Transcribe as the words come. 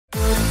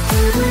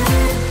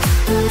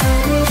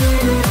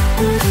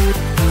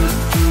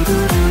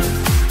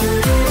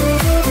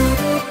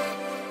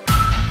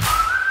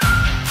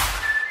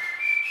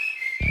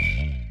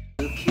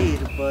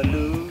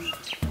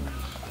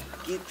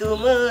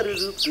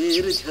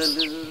রূপের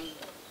ঝলক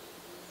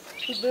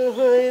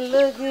দোহাই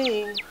লাগে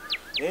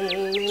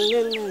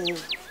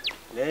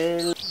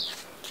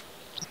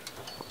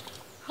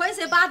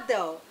হয়েছে বাদ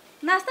দাও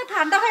নাস্তা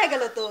ঠান্ডা হয়ে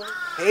গেল তো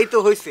এই তো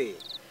হইছে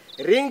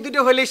রিং দুটো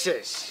হলে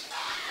শেষ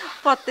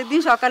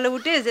প্রত্যেকদিন সকালে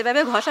উঠে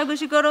যেভাবে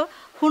ঘষাঘষি করো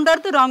হুন্ডার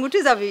তো রং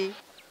উঠে যাবে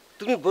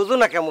তুমি বোঝো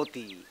না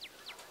কেমতি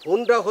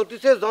হুন্ডা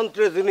হতেছে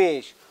যন্ত্রের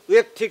জিনিস ওই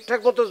ঠিকঠাক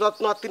মতো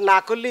যত্ন আত্মি না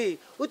করলি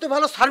ওই তো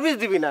ভালো সার্ভিস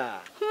দিবি না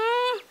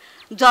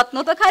যত্ন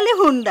তো খালি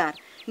হুন্ডার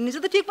নিজে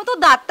তো ঠিক মতো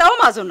দাঁতটাও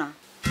মাজো না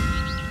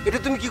এটা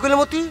তুমি কি করলে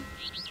মতি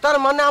তার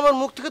মানে আমার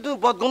মুখ থেকে তুমি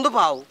বদগন্ধ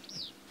পাও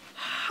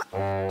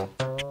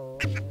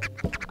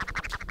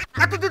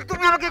এতদিন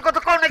তুমি আমাকে কথা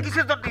কও না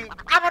কিসের জন্য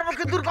আমার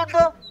মুখে দুর্গন্ধ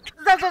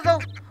যাও যাও যাও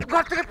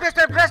ঘর থেকে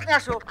পেস্টার ব্রাশ নিয়ে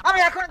আসো আমি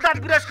এখন দাঁত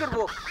ব্রাশ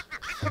করবো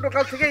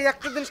ছোটকাল থেকে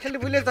একটা জিনিস খালি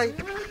ভুলে যাই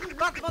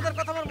দাঁত মাজার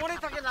কথা আমার মনেই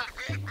থাকে না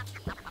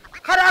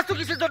খারাপ আসছো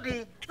কিসের জন্য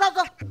যাও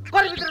যাও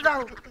ঘরের ভিতরে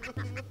যাও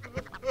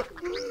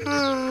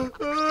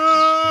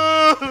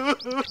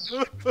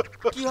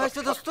কি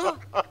হয়েছে দোস্ত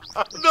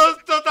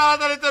দোস্ত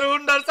তাড়াতাড়ি তোর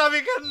হুন্ডার চাবি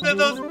কেন দে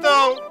দোস্ত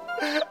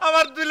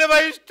আমার দুলে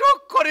ভাই স্ট্রোক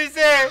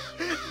করেছে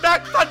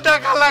ডাক্তার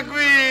ডাকা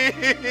লাগবে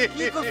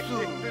কি করছো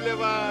দুলে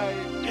ভাই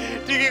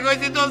ঠিকই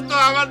কইছি দোস্ত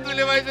আমার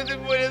দুলে ভাই যদি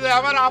মরে যায়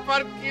আমার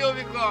আপার কি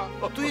হবে ক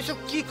তুই এসব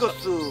কি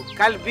করছো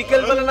কাল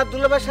বিকেল বেলা না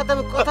দুলাভাইয়ের সাথে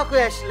আমি কথা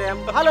কই আসলাম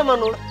ভালো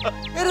মানুষ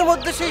এর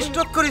মধ্যে সে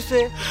স্ট্রোক করেছে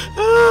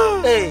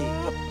এই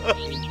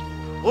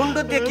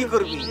হুন্ডা দিয়ে কি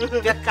করবি তুই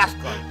এক কাজ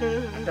কর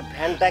একটা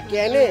ভ্যানটা কে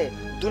এনে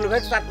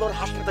দুলাভাই চাটমোর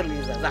হাসপাতাল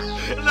নিয়ে যা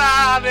না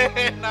রে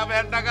না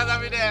ভ্যান টাকা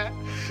যাবি রে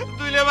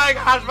দুলে ভাই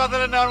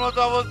হাসপাতালে নেওয়ার মতো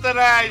অবস্থা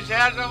নাই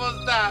শেষ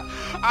অবস্থা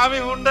আমি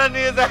হুন্ডা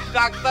নিয়ে যাই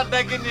ডাক্তার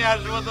ডেকে নিয়ে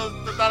আসবো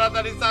দোস্ত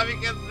তাড়াতাড়ি চাবি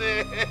কেন্দ্রে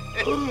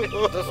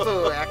দোস্ত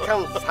এখন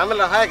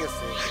ঝামেলা হয়ে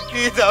গেছে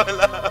কি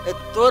ঝামেলা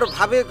তোর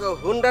ভাবে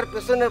হুন্ডার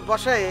পেছনে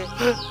বসায়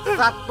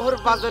চাটমোর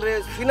বাজারে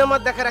সিনেমা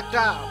দেখার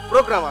একটা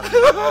প্রোগ্রাম আছে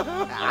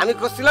আমি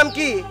করছিলাম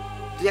কি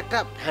তুই একটা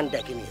ভ্যান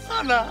ডেকে নিয়ে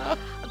না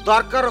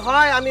দরকার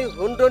হয় আমি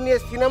হুন্ডা নিয়ে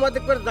সিনেমা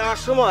দেখতে যাওয়ার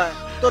সময়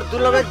তোর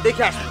দুলাভাই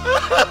দেখে আসবো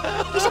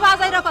কিসে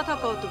বাজাইরা কথা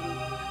কও তুমি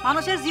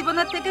মানুষের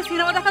জীবনের থেকে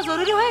সিনেমা দেখা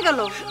জরুরি হয়ে গেল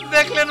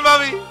দেখলেন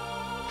ভাবি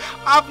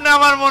আপনি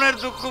আমার মনের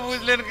দুঃখ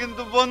বুঝলেন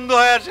কিন্তু বন্ধু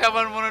হয়ে আসে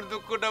আমার মনের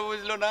দুঃখটা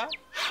বুঝলো না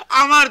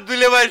আমার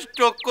দুলে ভাই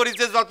স্ট্রোক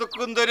করেছে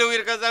যতক্ষণ ধরে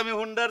ওর কাছে আমি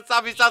হুন্ডার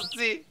চাবি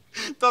চাচ্ছি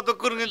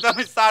ততক্ষণ কিন্তু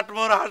আমি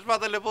চাটমোর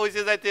হাসপাতালে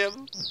পৌঁছে যাইতে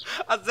হবে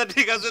আচ্ছা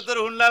ঠিক আছে তোর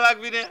হুন্ডা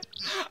লাগবি না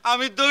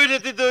আমি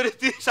দৌড়েতে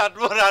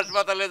চাটমোর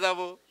হাসপাতালে যাব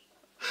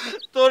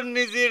তোর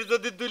নিজের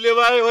যদি দুলে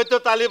ভাই হয়তো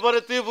তালি পরে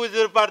তুই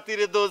বুঝতে পারতি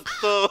রে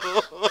দোস্ত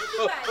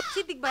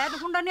সিদ্দিক ভাই আর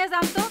হুন্ডা নিয়ে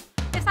যান তো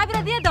এ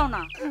চাবিটা দিয়ে দাও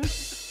না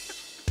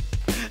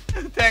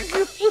থ্যাংক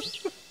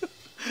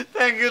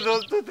ইউ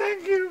দোস্ত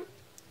থ্যাংক ইউ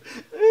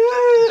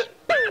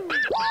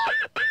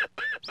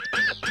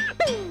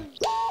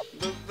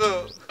দোস্ত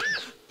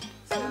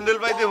স্যান্ডেল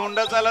পাইতে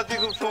হুন্ডা চালাতে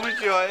খুব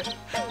সমস্যা হয়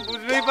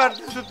বুঝবেই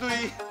পারছিস তুই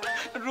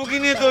রুগী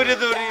নিয়ে দৌড়ে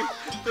দৌড়ি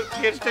তোর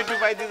কেসটা একটু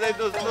পাইতে যাই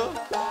দোস্ত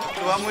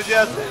ধোয়া মুজে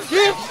আছে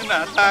না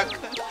থাক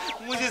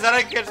মুজে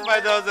ছাড়াই কেস পাই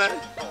দেওয়া যায়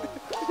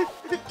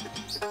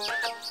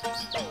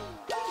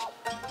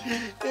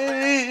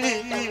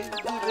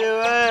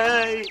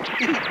ভাই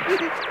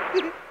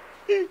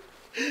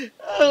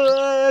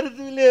আমার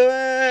দুলে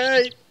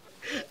ভাই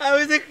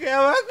আমি যে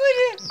কেমন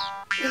করে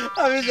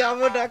আমি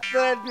যাবো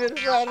ডাক্তার আনতে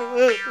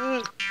পারবো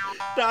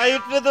তাই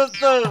উঠবে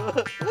দোস্ত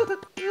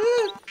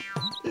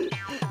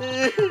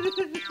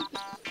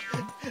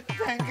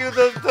থ্যাংক ইউ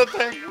দোস্ত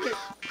থ্যাংক ইউ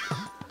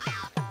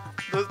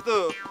দোস্ত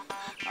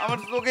আমার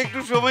চোখে একটু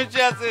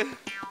সমস্যা আছে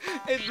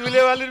এই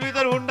ধুলে বালির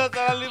ভিতর হুন্ডা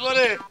চালালি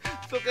পরে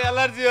চোখে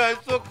অ্যালার্জি হয়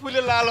চোখ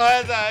ফুলে লাল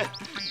হয়ে যায়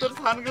তোর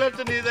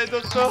সানগ্লাসটা নিয়ে যাই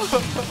দোস্ত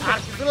আর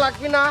কিছু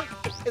লাগবে না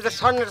এই যে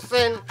স্বর্ণের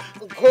চেন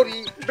ঘড়ি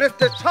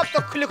ব্রেসলেট সব তো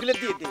খুলে খুলে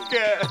দিয়ে দিই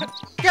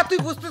কে তুই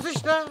বুঝতেছিস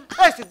না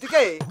এই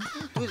সিদ্দিকে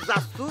তুই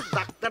যাচ্ছ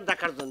ডাক্তার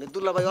দেখার জন্য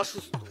দুলাভাই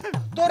অসুস্থ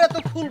তোর এত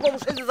ফুল বাবু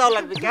সেজে যাওয়া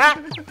লাগবে কে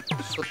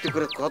সত্যি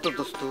করে কত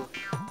দোস্ত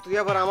তুই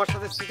আবার আমার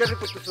সাথে সিটারি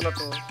করতেছ না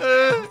তো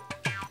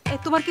এই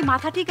তোমার কি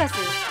মাথা ঠিক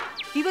আছে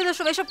বিপদের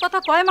সময় এসব কথা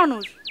কয়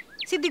মানুষ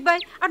সিদ্দিক ভাই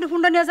আপনি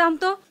হুন্ডা নিয়ে যান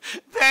তো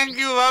থ্যাংক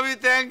ইউ ভাবি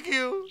থ্যাংক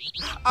ইউ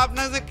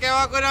আপনাকে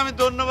কেওয়া করে আমি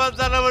ধন্যবাদ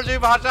জানাবো সেই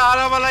ভাষা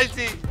হারা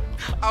বলাইছি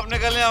আপনি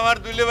খালি আমার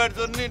দুলে ভাইয়ের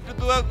জন্য একটু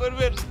দোয়া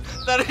করবেন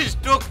তার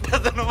স্ট্রোকটা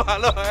যেন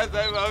ভালো হয়ে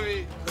যায় ভাবি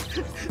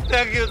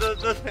থ্যাংক ইউ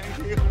দোস্ত থ্যাংক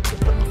ইউ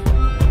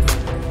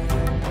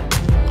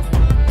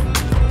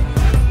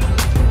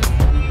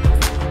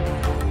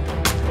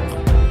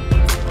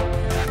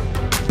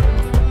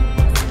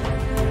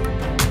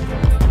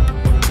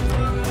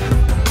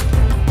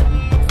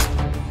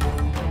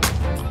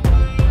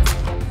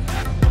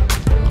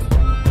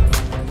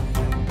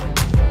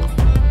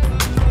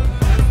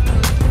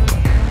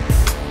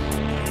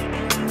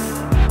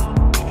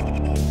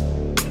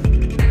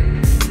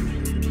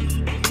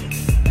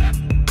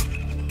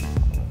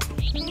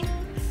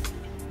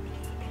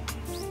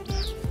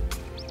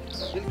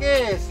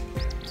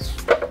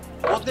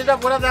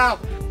ভরে দাও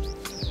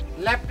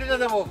ল্যাপটপে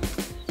দেবো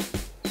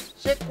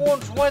সে কোন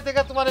সময়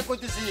থেকে তোমারে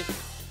কইতেছি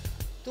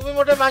তুমি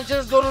মোটে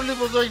মানুষের জরুরি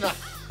বোঝোই না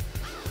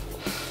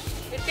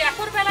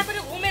পেপর বেলা করে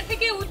ঘুমের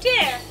থেকে উঠে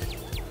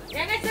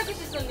জানাইছো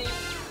কিছু শুনি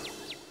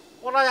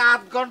ওরা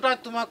 8 ঘন্টায়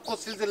তোমাকে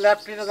করছি যে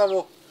ল্যাপটিনে যাবো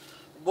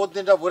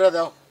বদিনটা ভরে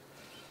দাও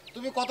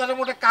তুমি কথাটা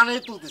মোটে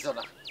কানেই তুলতেছ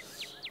না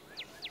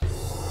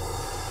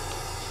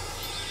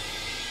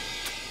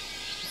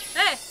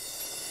এই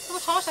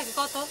তোমার সমস্যা কি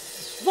কত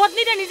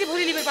বদনিটা নিজে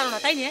ভরে নিবে পারো না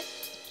তাই না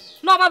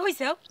নবাব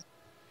হইছেও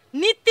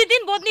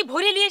নিত্যদিন বদনি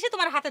ভরে নিয়ে এসে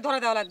তোমার হাতে ধরে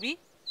দেওয়া লাগবে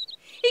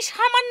এই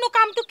সামান্য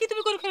কামটুক কি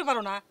তুমি করে খেতে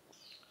পারো না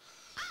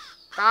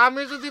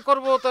কামে যদি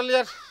করবো তাহলে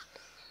আর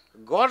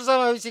ঘর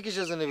জামা হয়েছে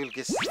কিসের জন্য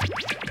বিলকিস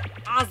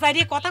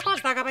আজাইরে কথা কর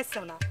জায়গা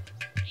পাইছাও না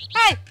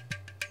এই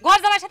ঘর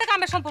জামাইয়ের সাথে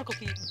কামের সম্পর্ক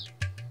কি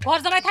ঘর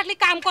জামাই থাকলে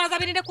কাম করা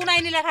যাবে না এটা কোন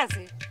আইনে লেখা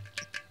আছে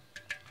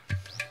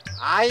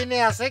আইনে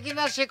আছে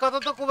কিনা সে কথা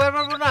তো কবার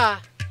পারবো না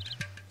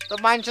তো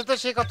মানুষে তো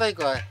সে কথাই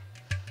কয়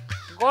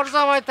ঘর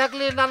জামাই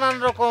থাকলে নানান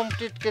রকম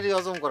টিটকিরি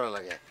হজম করা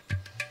লাগে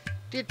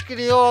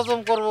টিটকিরিও হজম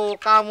করব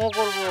কামও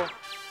করব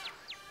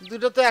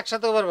দুটো তো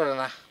একসাথে হবার পারে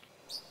না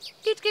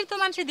টিটকিরি তো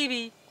মানুষে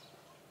দিবি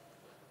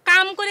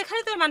কাম করে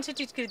খালি তোর মানুষে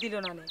টিটকিরি দিল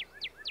না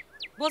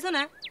বোঝো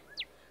না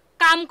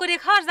কাম করে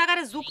খাওয়ার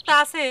জায়গায় যুক্তা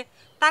আছে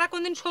তারা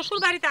কোনদিন শ্বশুর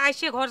বাড়িতে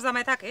আইসে ঘর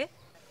জামাই থাকে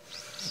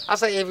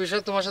আচ্ছা এই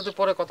বিষয়ে তোমার সাথে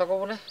পরে কথা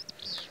কব না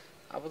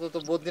আপাতত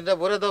বদিনটা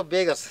ভরে দাও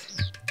বেগ আছে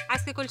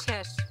আজকে কল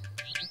শেষ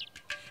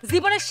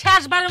জীবনের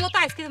শেষবারের মতো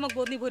আজকে তোমাকে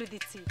বদনি ভরে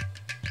দিচ্ছি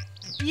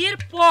এর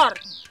পর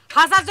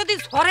হাজার যদি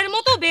ঝড়ের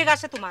মতো বেগ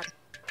আসে তোমার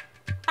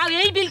তাও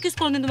এই বিলকিস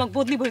কোনদিন তোমাকে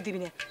বদনি ভরে দিবি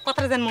না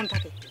কথাটা যেন মন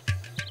থাকে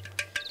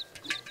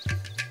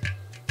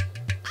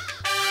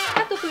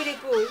এত কইরে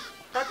কই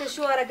তাতে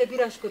শোয়ার আগে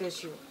বিরাজ করে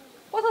শিও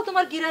কথা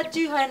তোমার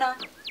গিরাজ্যই হয় না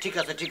ঠিক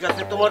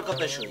আছে তোমার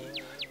কথা শুনি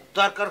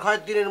দরকার হয়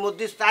দিনের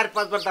মধ্যে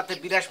 4-5 বার দাঁতে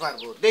বিরাস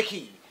মারবো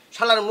দেখি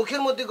শালার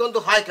মুখের মধ্যে গন্ধ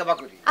হয় কেবা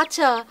করি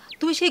আচ্ছা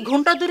তুমি সেই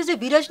ঘন্টা ধরে যে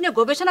বিরাজ নিয়ে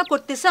গবেষণা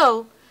করতে চাও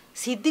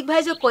সিদ্দিক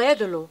ভাই যে কয়ে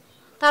গেল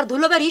তার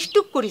ধুলোবার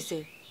স্টুক করিছে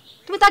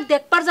তুমি তাকে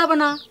দেখবার যাবে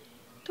না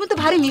তুমি তো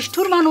ভারী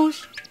নিষ্ঠুর মানুষ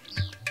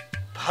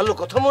ভালো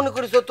কথা মনে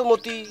করিস তো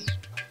মতি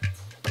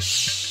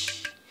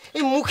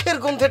এই মুখের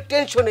গন্ধের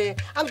টেনশনে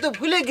আমি তো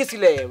ভুলে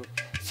গেছিলাম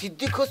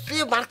সিদ্দিক হচ্ছে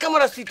মার্কা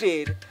মারা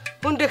সিটের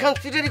হুন্ডে খান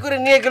সিটারি করে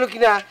নিয়ে গেল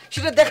কিনা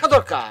সেটা দেখা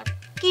দরকার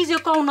কি যে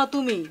কও না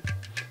তুমি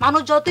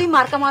মানুষ যতই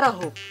মার্কা মারা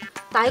হোক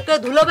তাই করে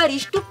ধুলোবার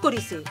স্টুক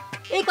করিছে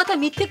এই কথা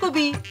মিথ্যে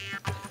কবি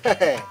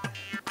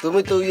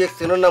তুমি তো ওই এক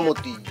চেনো না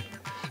মতি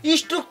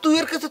স্টুক তুই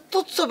এর কাছে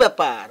তুচ্ছ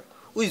ব্যাপার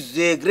ওই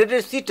যে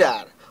গ্রেডের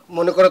সিটার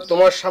মনে করো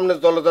তোমার সামনে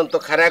জলদান্ত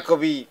খারা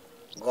কবি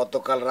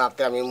গতকাল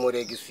রাতে আমি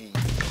মরে গেছি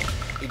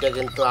এটা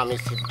কিন্তু আমি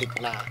সিদ্দিক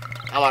না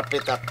আমার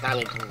পেতার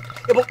টানি ভূত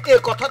এবং এ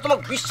কথা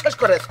তোমাকে বিশ্বাস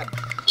করে থাকবে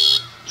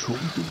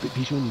ছবি তুলতে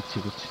ভীষণ ইচ্ছে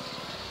করছে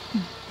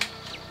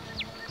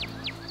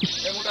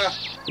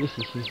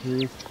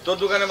তোর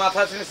দোকানে মাথা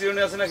আছে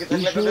সিরুনি আছে নাকি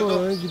থাকলে কথা তো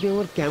যদি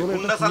আমার ক্যামেরা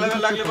হুন্ডা চালাবে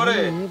লাগলে পরে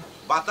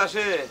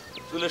বাতাসে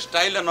চুলের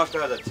স্টাইলটা নষ্ট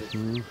হয়ে যাচ্ছে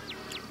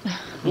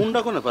হুন্ডা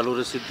কোনে পালো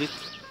রে সিদ্দিক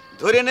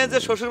ধরে নে যে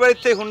শ্বশুর বাড়ির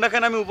থেকে হুন্ডা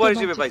খান আমি উপহার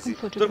হিসেবে পাইছি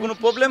তোর কোনো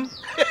প্রবলেম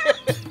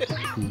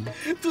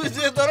তুই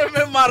যে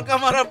ধরনের মার্কা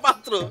মারার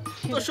পাত্র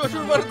তো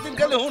শ্বশুর বাড়ির দিন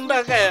খালি হুন্ডা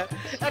খায়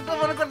একটা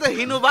মনে করতে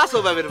হিনু বাসও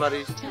বাবের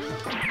বাড়ির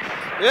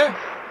এ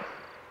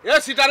এ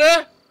সিটারে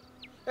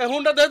এ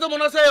হুন্ডা দেয় তো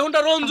মনে আছে এ হুন্ডা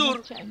রঞ্জুর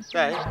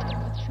তাই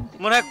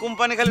মনে হয়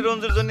কোম্পানি খালি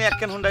রঞ্জুর জন্য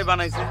একখান হুন্ডাই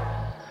বানাইছে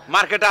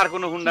মার্কেটে আর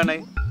কোনো হুন্ডা নাই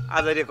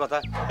আজাইরে কথা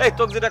এই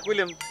তোকে যেটা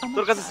কইলাম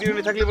তোর কাছে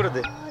সিরুনি থাকলে পরে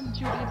দে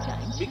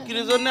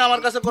বিক্রির জন্য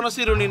আমার কাছে কোনো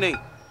সিরুনি নেই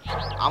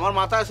আমার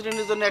মাথা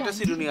সিরুনির জন্য একটা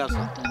সিরুনি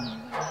আছে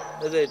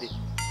এই যে এটি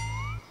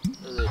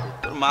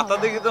তোর মাথা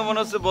দেখি তো মনে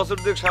হচ্ছে বছর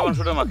দুয়েক সাবান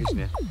সুটা মাখিস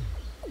নে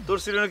তোর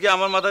সিরুনি কি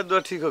আমার মাথায়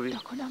দেওয়া ঠিক হবে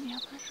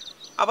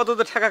আপাতত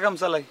ঠেকা কাম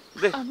চালাই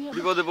দে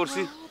বিপদে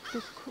পড়ছি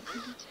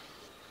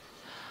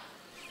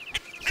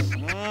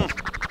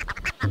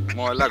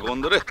ময়লা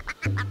গন্ধ রে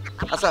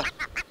আচ্ছা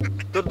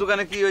তোর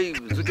দোকানে কি ওই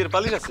জুতের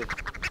পালিশ আছে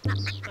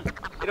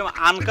এরকম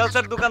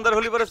আনকালচার দোকানদার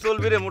হলি পরে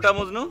চলবি রে মোটা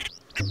মজনু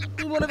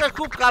তুই মনে কর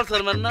খুব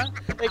কালচার ম্যান না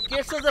এই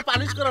কেসটা যে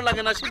পালিশ করা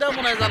লাগে না সেটাও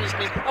মনে হয় জানিস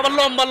নি আবার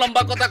লম্বা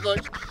লম্বা কথা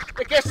কইস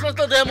এই কেসটা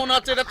তো দেহ মনে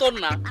হচ্ছে এটা তোর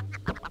না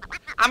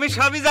আমি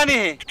সবই জানি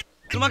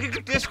তোমাকে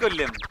একটু টেস্ট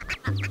করলাম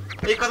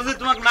এই কথা যদি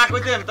তোমাকে না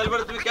কইতেন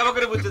তাহলে তুমি কেমন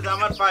করে বুঝতে যে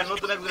আমার পায়ে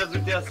নতুন এক জোড়া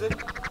জুতি আছে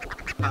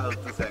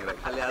ফালতু স্যাংরা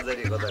খালি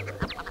আজারি কথা কয়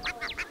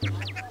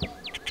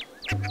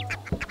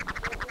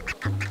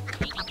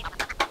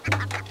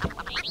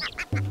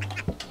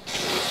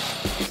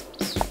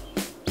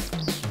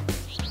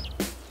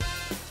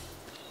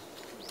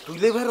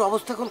তুলে ভাইয়ের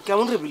অবস্থা এখন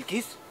কেমন রে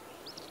বিলকিস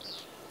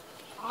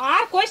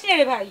আর কইস না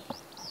রে ভাই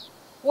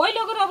ওই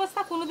লোকের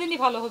অবস্থা কোনোদিনই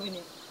ভালো হবে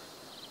না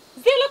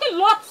যে লোকের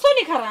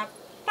লক্ষণই খারাপ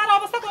তার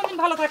অবস্থা কোনোদিন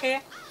ভালো থাকে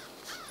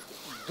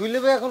তুলে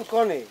ভাই এখন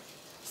কনে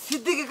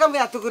সিদ্দিকে কামে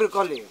এত করে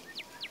কলে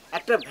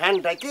একটা ভ্যান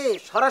ডাকে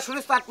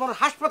সরাসরি চাটমোহর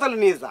হাসপাতালে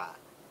নিয়ে যা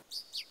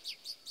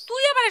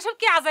তুই আবার এসব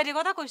কি আজারি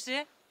কথা কইস রে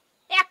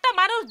একটা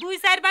মানুষ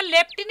 2-4 বার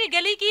লেফটিনি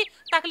গেলেই কি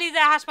তাকলি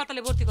যায় হাসপাতালে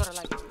ভর্তি করা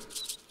লাগে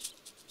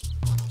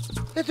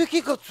এ তুই কি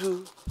করছু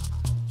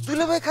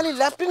তুলে ভাই খালি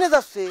ল্যাপটিনে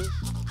যাচ্ছে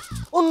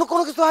অন্য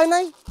কোনো কিছু হয়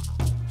নাই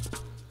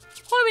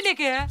কইবি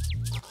নাকি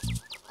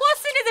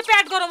কোসিনে যে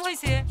পেট গরম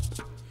হইছে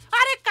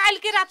আরে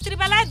কালকে রাত্রি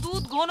বেলায়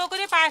দুধ ঘন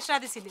করে পায়েস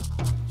রাঁধেছিল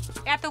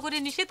এত করে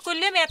নিষেধ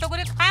করলাম এত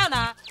করে খাও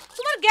না,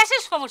 তোমার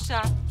গ্যাসের সমস্যা।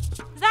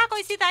 যা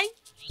কইছি তাই।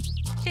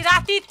 সে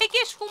রাতি থেকে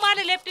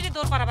সুমানে লেফটিনে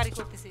দৌড় পারাবাড়ি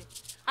করতেছে,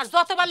 আর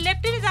যতবার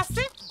লেফটিনে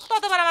যাচ্ছে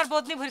ততবার আমার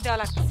বদনি ভরে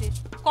দেওয়া লাগতেছে।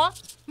 ক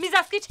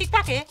মিজাজ কি ঠিক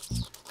থাকে?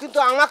 কিন্তু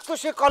আমাকে তো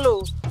সে কলো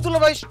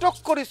দুলাভাই স্ট্রোক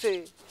করেছে,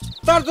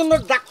 তার জন্য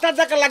ডাক্তার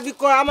দেখা লাগবে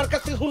কয় আমার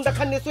কাছে হুন্ডা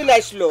খান নিয়ে চলে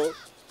আসলো।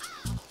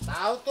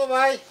 তাও তো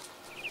ভাই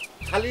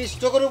খালি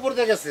স্ট্রোকের উপর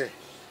দিয়ে গেছে,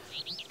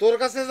 তোর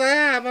কাছে যায়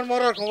আমার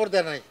মরার খবর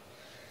দেয় নাই।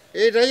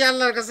 এইটাই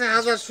আল্লাহর কাছে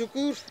হাজার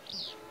শুকুর।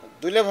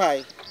 দুলে ভাই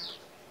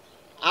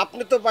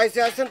আপনি তো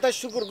বাইসে আছেন তাই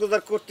শুকুর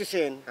গুজার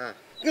করতেছেন,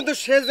 কিন্তু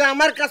সে যে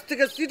আমার কাছ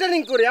থেকে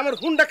চিটারিং করে আমার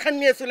হুন্ডা খান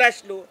নিয়ে চলে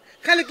আসলো।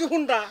 খালি কি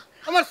হুন্ডা,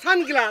 আমার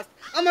সানগ্লাস,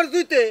 আমার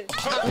জুতে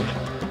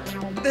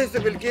দেখছে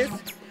বিলকিস।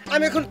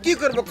 আমি এখন কি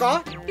করবো ক?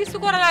 কিছু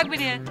করা লাগবে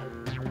না,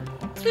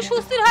 তুই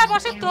সুস্থির হয়ে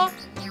বসে তো।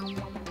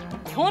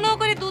 ঘন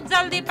করে দুধ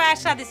জাল দিয়ে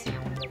পায়েস রাঁধেছি,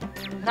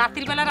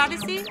 রাত্রির বেলা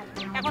রাঁধেছি,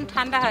 এখন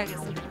ঠান্ডা হয়ে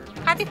গেছে,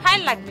 খাতি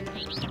ফাইল লাগবে।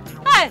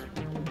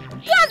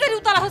 পেঁয়াজের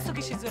উতলা হচ্ছে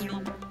কিসের জন্য?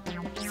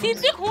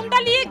 সিদ্দিক হুন্ডা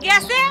নিয়ে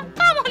গেছে,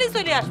 কাম হলে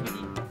চলে আসবে।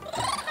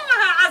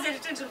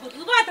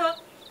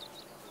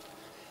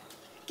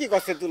 কি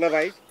করছে দুলা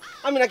ভাই?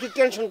 আমি নাকি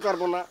টেনশন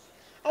করবো না,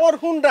 আমার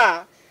হুন্ডা।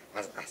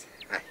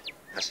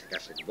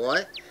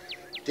 বয়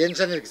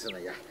টেনশনের কিছু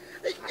নাই,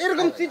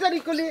 এরকম চিটারি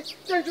করলে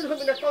টেনশন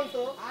হবে না কোন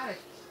তো?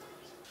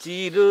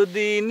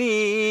 চিরদিনই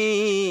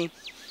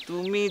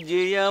তুমি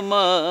যে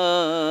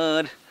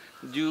আমার,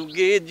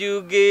 যুগে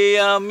যুগে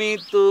আমি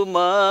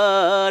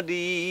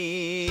তোমারি।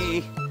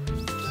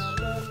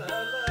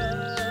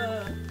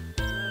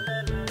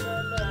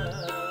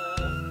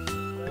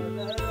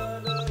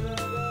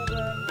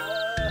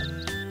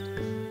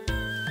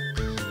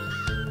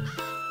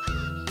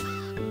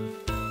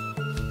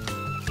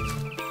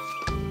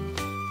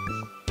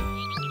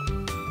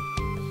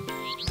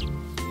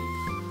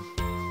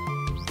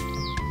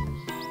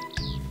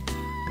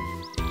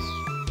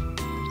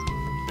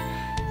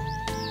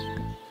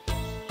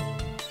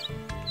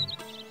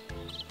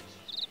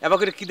 এবার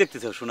করে কি দেখতে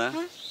চাও শোনা?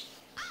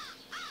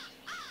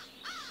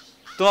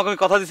 তোমাকে আমি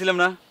কথা দিছিলাম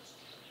না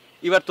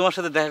এবার তোমার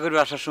সাথে দেখা করবে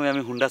আসার সময়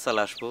আমি হুন্ডা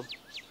চালা আসবো।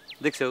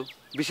 দেখছো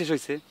বিশেষ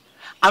হয়েছে,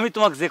 আমি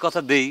তোমাকে যে কথা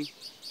দেই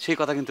সেই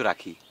কথা কিন্তু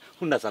রাখি।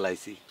 হুন্ডা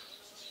চালাইছি।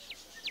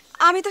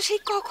 আমি তো সেই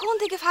কখন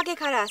থেকে ফাঁকে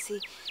খাড়া আছি,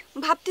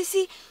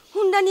 ভাবতেছি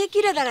হুন্ডা নিয়ে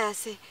কিরে দাঁড়ায়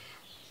আছে।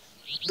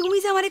 তুমি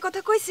যে আমার এই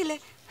কথা কইছিলে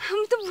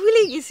আমি তো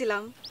ভুলেই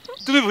গেছিলাম।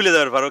 তুমি ভুলে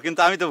যাবার পারো, কিন্তু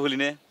আমি তো ভুলি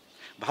না।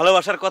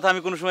 ভালোবাসার কথা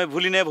আমি কোনো সময়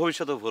ভুলি না,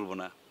 ভবিষ্যতেও ভুলবো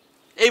না।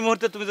 এই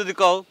মুহূর্তে তুমি যদি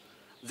কও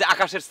যে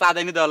আকাশের চাঁদ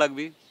এনে দেওয়া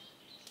লাগবে,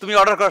 তুমি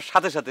অর্ডার করার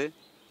সাথে সাথে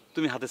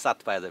তুমি হাতে চাঁদ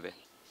পাওয়া যাবে।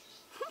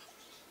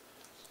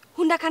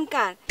 হুন্ডা খান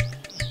কার?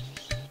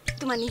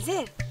 তোমার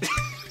নিজের?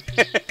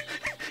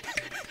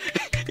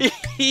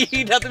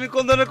 এটা তুমি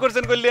কোন ধরনের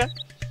কোশ্চেন করলে?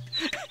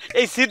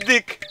 এই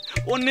সিদ্দিক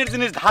অন্যের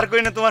জিনিস ধার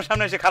করে না তোমার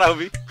সামনে এসে খারাপ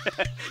হবি।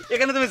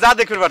 এখানে তুমি যা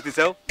দেখতে পারতেছ,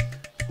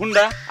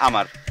 হুন্ডা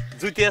আমার,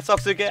 জুতিয়া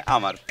চকচকে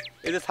আমার,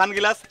 এই যে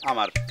সানগ্লাস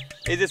আমার,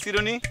 এই যে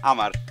চিরুনি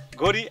আমার,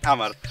 ঘড়ি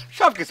আমার,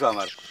 সব কিছু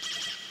আমার।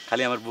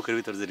 খালি আমার বুকের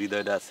ভিতর যে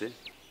হৃদয়টা আছে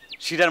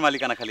সেটার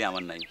মালিকানা খালি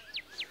আমার নাই,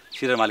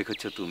 সেটার মালিক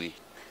হচ্ছে তুমি।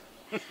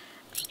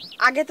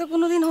 আগে তো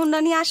কোনোদিন হুন্ডা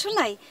নিয়ে আসো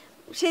নাই,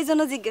 সেই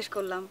জন্য জিজ্ঞেস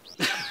করলাম।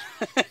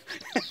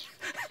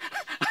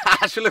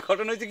 আসলে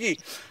ঘটনা হয়েছে কি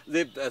যে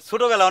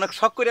ছোটবেলা অনেক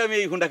শখ করে আমি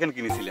এই হুন্ডাখান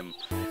কিনেছিলাম,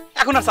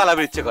 এখন আর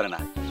চালাবার ইচ্ছে করে না।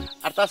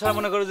 আর তাছাড়া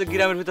মনে করো যে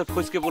গ্রামের ভিতর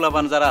ফসকে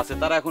পোলাপান যারা আছে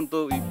তারা এখন তো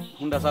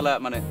হুন্ডা চালা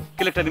মানে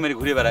কেলেকটারি মারি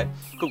ঘুরে বেড়ায়,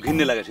 খুব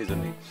ঘৃণে লাগে সেই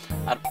জন্যই।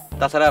 আর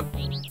তাছাড়া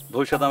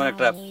ভবিষ্যতে আমার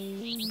একটা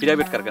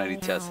প্রাইভেট কার কেনার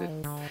ইচ্ছা আছে,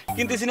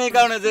 কিনতেছি না এই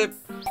কারণে যে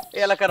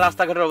এই এলাকার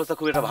রাস্তাঘাটের অবস্থা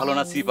খুব একটা ভালো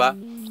না, চিপা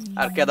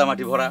আর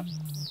কেদামাটি ভরা।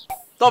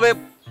 তবে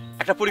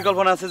একটা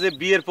পরিকল্পনা আছে যে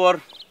বিয়ের পর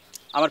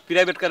আমার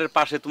প্রাইভেট কারের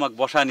পাশে তোমাকে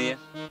বসা নিয়ে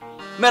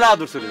মেলা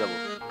দূর চলে যাবো,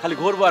 খালি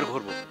ঘুরবো আর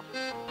ঘুরবো।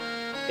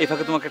 এই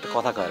ফাঁকে তোমাকে একটা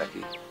কথা কয়ে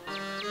রাখি,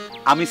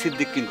 আমি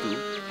সিদ্দিক কিন্তু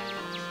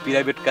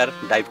প্রাইভেট কার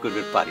ড্রাইভ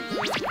করবে পারি।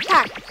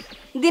 থাক,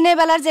 দিনের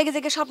বেলার জেগে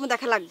জেগে স্বপ্ন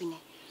দেখা লাগবে না,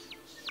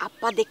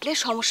 আপ্পা দেখলে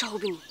সমস্যা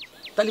হবে না।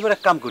 তাহলে এবার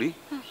এক কাম করি,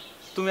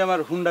 তুমি আমার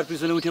হুন্ডার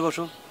পিছনে উঠে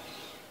বসো,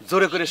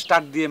 জোরে করে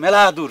স্টার্ট দিয়ে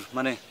মেলা দূর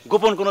মানে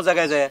গোপন কোনো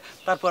জায়গায় যায়,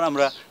 তারপর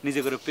আমরা নিজে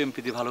করে প্রেম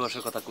প্রীতি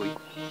ভালোবাসার কথা কই।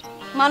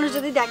 মানুষ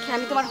যদি দেখে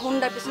আমি তোমার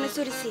হুন্ডার পিছনে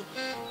চড়েছি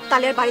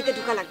তাহলে আর বাড়িতে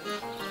ঢোকা লাগবে না,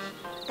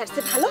 তার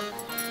চেয়ে ভালো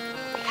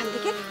এখান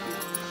থেকে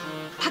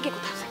ভাগে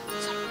কোথাও যাই।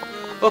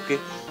 ওকে।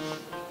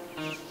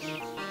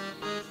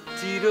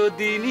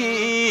 চিরদিনই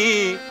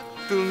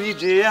তুমি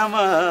যে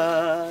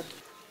আমার।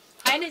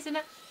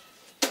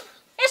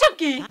 এসব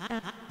কি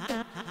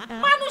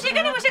মানুষ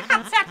এখানে বসে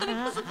খাচ্ছে আর তুমি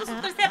ফুসুক ফুসুক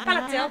করে সেট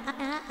পালাচ্ছ?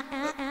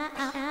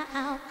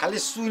 খালি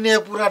সুইনে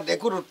পুরা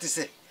ডেকোর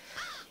উঠতেছে,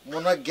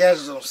 মনে হয় গ্যাস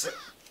জমছে।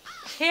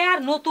 সে আর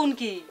নতুন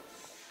কি,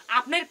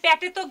 আপনার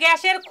পেটে তো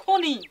গ্যাসের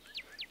খনি,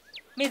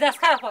 মেজাজ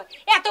খারাপ হয়।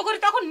 এত করে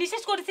তখন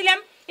নিষেধ করেছিলাম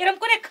এরকম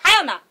করে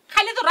খায়ও না,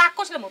 খাইলে তো রাগ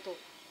কষলে মতো,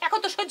 এখন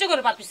তো সহ্য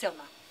করে পারছিস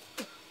না।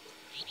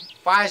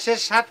 পায়েসের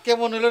স্বাদ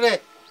কেমন হলো রে?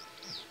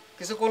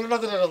 কিছু করলো না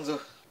তোরা রঞ্জু?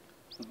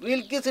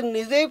 বিলকিস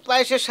নিজেই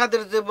পায়েসের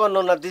স্বাদের যে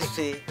বর্ণনা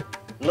দিচ্ছে,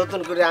 নতুন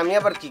করে আমি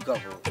আবার কি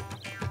কব?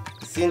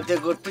 চিন্তা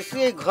করতেছি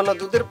এই ঘন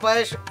দুধের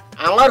পায়েস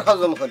আমার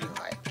হজম হলে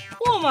হয়।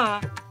 ও মা,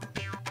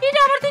 এটা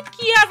আবার তুই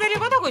কি আজের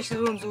কথা কইছিস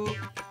রঞ্জু?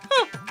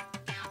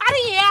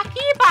 আরে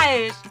একই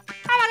পায়েস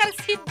আমার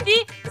সিদ্ধি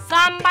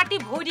জামবাটি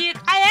ভরিয়ে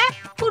খায়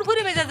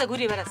ফুরফুরি মেজাজে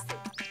ঘুরে বেড়াচ্ছে।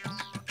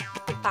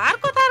 তার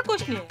কথা আর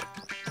কইস নে,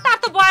 তার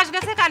তো বয়স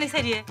গেছে কানি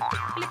ছাড়িয়ে,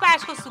 খালি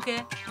পায়েস করছুকে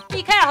কি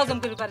খায় হজম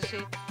করে পারে? সে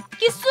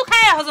কিছু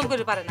খায় হজম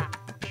করে পারে না,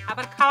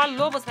 আবার খাওয়ার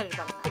লোভও ছাড়িয়ে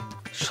পারে না।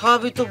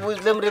 সবই তো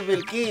বুঝলাম রে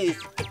বিলকিস,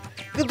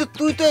 কিন্তু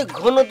তুই তো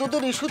ঘন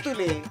দুধের ইস্যু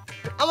তুলে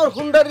আমার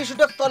হুন্ডার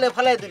ইস্যুটা তলে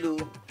ফেলাই দিলু।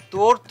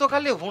 তোর তো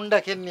খালি হুন্ডা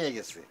কেন নিয়ে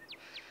গেছে,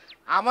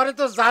 আমারে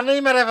তো জানেই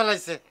মেরে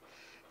ফেলাইছে,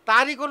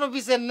 তারই কোনো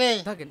বিচার নেই।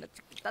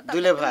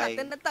 দুলে ভাই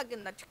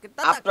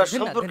আপনার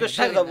সম্পর্কে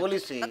সেটা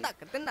বলিছে,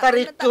 তার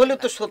একটু হলে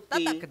তো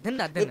সত্যি,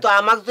 কিন্তু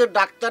আমাকে যে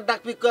ডাক্তার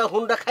ডাকবি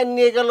হুন্ডা খাই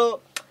নিয়ে গেল,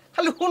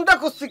 খালি হুন্ডা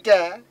করছি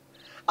কে?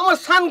 আমার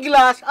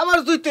সানগ্লাস, আমার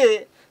জুতে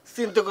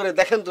চিন্তা করে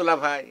দেখেন দুলা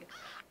ভাই,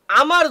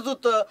 আমার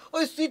জুতো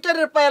ওই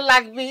সিটারের পায়ে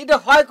লাগবে, এটা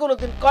হয়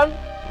কোনোদিন? কন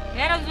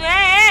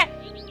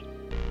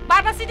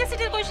বারবার সিটে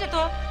সিটে কইছে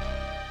তো,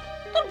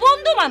 তোর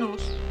বন্ধু মানুষ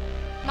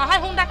না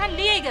হয় হুন্ডা খান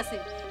লিয়েই গেছে,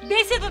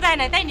 বেশি তো দেয়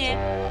নাই, তাই নিয়ে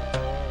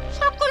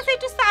সব করেছে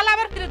একটু চাল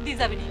আবার ফেরত দিয়ে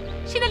যাবি,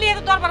 সেটা লিয়ে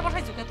তো দরবার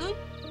বসাইছো কে তুই?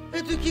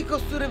 এই তুই কি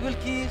করছিস রে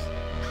বিলকিস?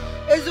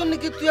 এই জন্য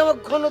কি তুই আমার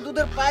ঘন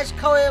দুধের পায়েস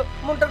খাওয়ায়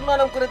মনটা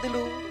নরম করে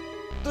দিলু?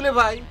 তুলে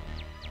ভাই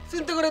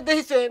চিন্তা করে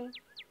দেখেছেন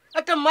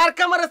একটা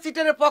মার্কা মারা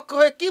সিটারের পক্ষ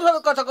হয়ে কিভাবে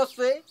কথা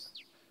করছে?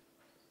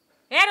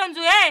 এ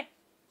রঞ্জু, এ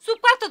চুপ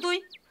কর তো, তুই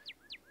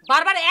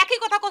বারবার একই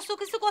কথা করছু,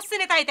 কিছু করছিস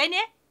না তাই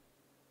নে?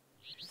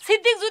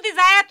 সিদ্দিক যদি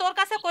যায় তোর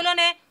কাছে কইলো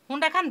নে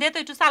হুন্ডা খান দে তো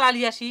একটু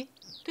চালালি আসি,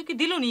 তুই কি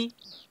দিলুনি?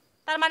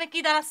 তার মানে কি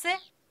দাঁড়াচ্ছে?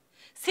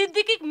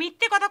 সিদ্দিকি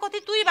মিথ্যে কথা কথি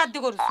তুই বাধ্য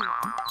করছু।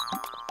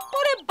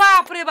 ওরে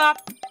বাপ রে বাপ,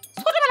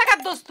 ছোটবেলাকার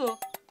দোস্ত,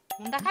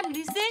 হুন্ডা খান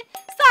লিছে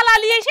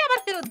চালালি এসে আবার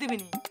ফেরত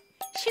দিবিনি,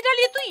 সেটা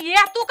নিয়ে তুই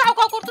এত কাউ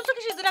কাউ করতেছ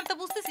কিসের জন্য আমি তো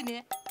বুঝতেছি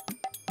না।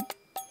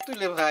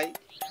 তুলে ভাই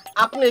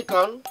আপনি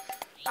কোন?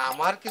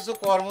 আমার কিছু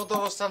কর্মত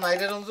অবস্থা নাই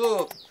রে রঞ্জু।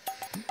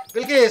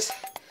 বিলকিস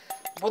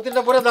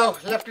বোতলটা ভরে দাও,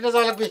 ল্যাপটিনে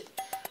যাওয়া লাগবে,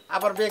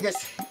 আবার বেয়ে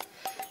গেছে।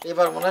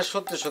 এবার মনে হয়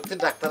সত্যি সত্যি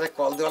ডাক্তারে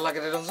কল দেওয়া লাগে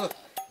রে রঞ্জু।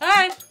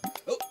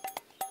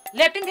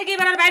 ল্যাপটিন থেকে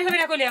এবার আর বাইরে হবে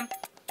না কইলাম,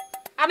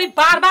 আমি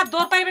বারবার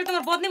দৌড় পাইবে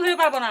তোমার বদনি হয়ে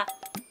পারবো না।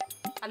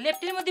 আর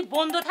লেফটিনের মধ্যে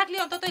বন্ধ থাকলে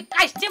অন্তত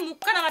কাইছে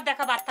মুখখান আমার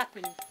দেখা বার থাকবে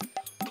না।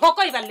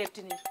 ঢোকইবার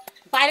লেফটিনে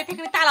বাইরে থেকে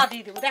আমি তালা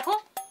দিয়ে দেবো, দেখো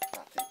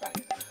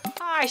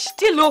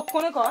আসছে লোক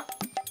কোনে কর।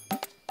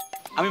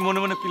 আমি মনে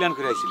মনে প্ল্যান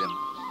করে আইছিলাম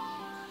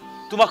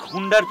তোমাকে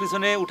হুন্ডার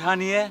পিছনে উঠা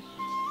নিয়ে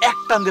এক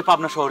টান দিয়ে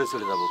পাবনা শহরে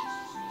চলে যাব,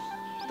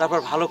 তারপর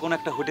ভালো কোন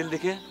একটা হোটেল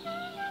দেখে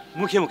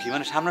মুখোমুখি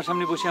মানে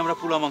সামনাসামনি বসে আমরা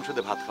পোলা মাংস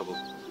দিয়ে ভাত খাবো,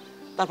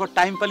 তারপর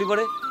টাইম পালি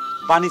পরে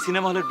বাণী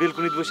সিনেমা হলের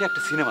বেলকনিতে বসে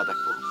একটা সিনেমা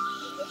দেখবো।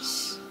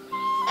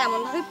 এমন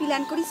ভাবে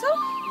প্ল্যান করিছো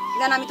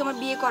যেন আমি তোমার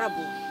বিয়ে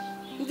করাবো,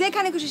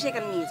 যেখানে খুশি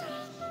সেখানে নিয়ে যাও।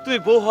 তুমি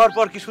বউ হওয়ার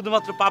পর কি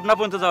শুধুমাত্র পাবনা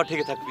পর্যন্ত যাওয়া ঠিক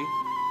থাকবি?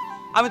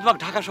 আমি তোমাকে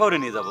ঢাকা শহরে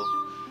নিয়ে যাব,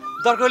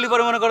 দরকার হলে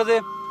পরে মনে করো যে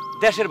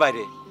দেশের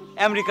বাইরে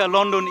আমেরিকা,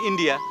 লন্ডন,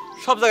 ইন্ডিয়া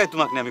সব জায়গায়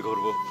তোমাকে নিয়ে আমি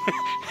ঘুরবো।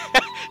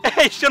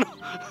 এই শোনো,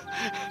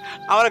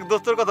 আমার এক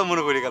দোস্তের কথা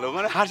মনে পড়ে গেল,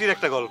 মানে হাসির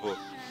একটা গল্প।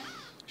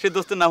 সে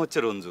দোস্তের নাম হচ্ছে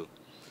রঞ্জু।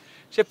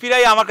 সে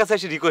প্রায় আমার কাছে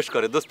এসে রিকোয়েস্ট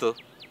করে, দোস্ত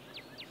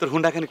তোর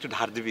হুন্ডাখান একটু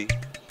ধার দিবি।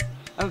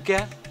 আমি কে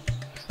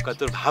কয়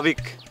তোর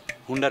ভাবিক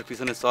হুন্ডার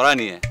পিছনে চড়া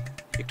নিয়ে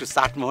একটু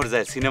চাটমোহর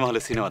যায় সিনেমা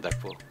হলে সিনেমা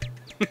দেখবো।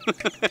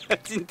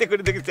 চিন্তা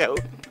করে দেখে যাও।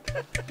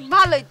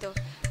 ভালোই তো,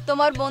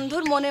 তোমার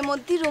বন্ধুর মনের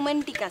মধ্যে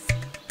রোমান্টিক আছে।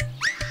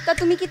 তা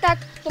তুমি কি তাক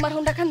তোমার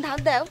হুন্ডা খান ধার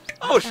দাও?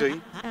 অবশ্যই,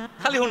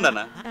 খালি হুন্ডা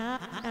না,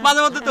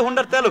 মাঝে মধ্যে তো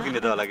হুন্ডার তেলও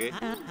কিনে দেওয়া লাগে।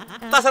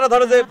 তাছাড়া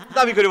ধরো যে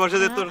দাবি করে বসে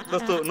যে তোর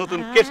দোস্ত নতুন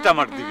কেসটা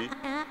আমার দিবি,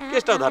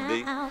 কেসটাও ধার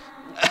দেই।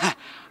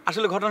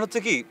 আসলে ঘটনা হচ্ছে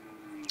কি,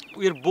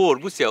 এর বোর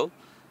বুঝছাও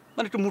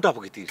মানে একটু মোটা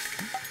প্রকৃতির।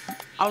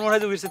 আমার মনে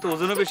হয় যে বুঝছে তো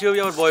ওজনও বেশি হবে,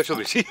 আবার বয়সও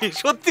বেশি।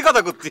 সত্যি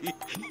কথা করছি,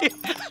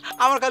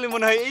 আমার খালি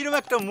মনে হয় এইরকম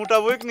একটা মোটা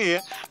বইক নিয়ে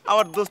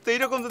আমার দোস্ত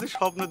এইরকম যদি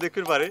স্বপ্ন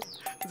দেখতে পারে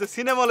যে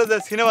সিনেমা হলে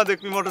যায় সিনেমা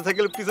দেখবি, মোটর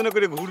সাইকেল পিছনে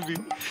করে ঘুরবি,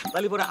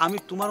 তাহলে পরে আমি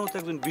তোমার মতো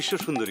একজন বিশ্ব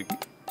সুন্দরী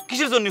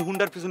কিসের জন্য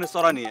হুন্ডার পিছনে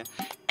চড়া নিয়ে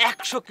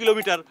 100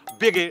 কিলোমিটার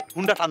বেগে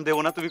হুন্ডা টান দেবো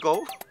না, তুমি কও?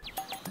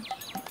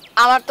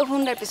 আমার তো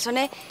হুন্ডার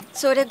পিছনে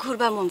চড়ে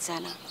ঘুরবার মন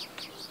চায় না।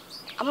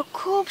 আমার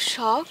খুব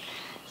শখ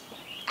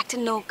একটা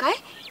নৌকায়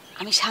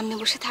আমি সামনে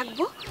বসে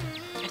থাকবো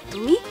আর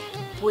তুমি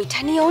বইটা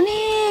নিয়ে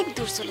অনেক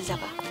দূর চলে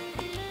যাবা,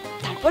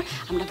 তারপর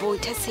আমরা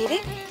বইটা ছেড়ে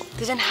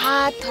দুজন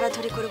হাত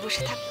ধরাধরি করে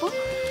বসে থাকবো,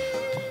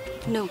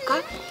 নৌকা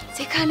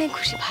যেখানে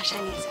খুশি ভাষা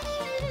নিয়ে যাও।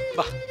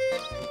 বাহ,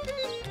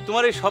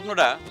 তোমার এই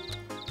স্বপ্নটা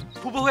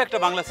হুবহু একটা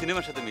বাংলা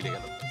সিনেমার সাথে মিলে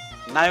গেল।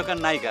 নায়ক আর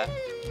নায়িকা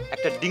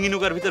একটা ডিঙি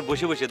নৌকার ভিতর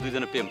বসে বসে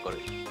দুইজনে প্রেম করে।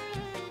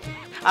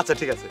 আচ্ছা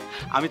ঠিক আছে,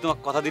 আমি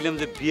তোমাকে কথা দিলাম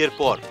যে বিয়ের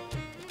পর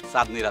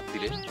চাঁদনি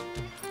রাত্রিরে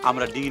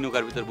আমরা ডিঙি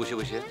নৌকার ভিতর বসে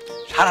বসে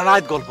সারা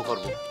রাত গল্প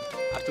করব।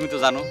 আর তুমি তো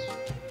জানো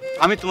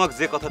আমি তোমাকে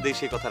যে কথা দেই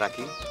সেই কথা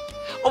রাখি।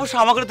 অবশ্য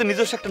আমাদের তো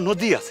নিজস্ব একটা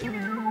নদী আছে।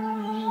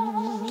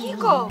 কি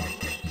কো,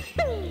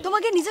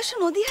 তোমাকে নিজস্ব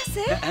নদী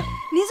আছে?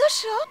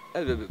 নিজস্ব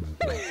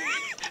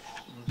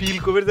বিল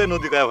কবের যায়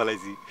নদী কয়া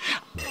ফেলাইছি।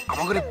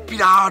 আমাদের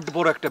বিরাট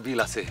বড় একটা বিল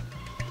আছে।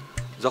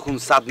 যখন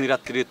চাঁদনি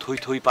রাত্রিরে থই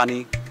থই পানি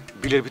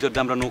বিলের ভিতর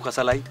দিয়ে আমরা নৌকা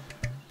চালাই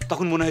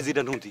তখন মনে হয় যে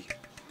এটা নদী।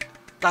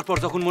 তারপর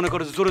যখন মনে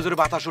করে জোরে জোরে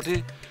বাতাস ওঠে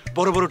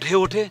বড় বড় ঢেউ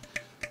ওঠে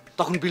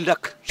তখন বিলটা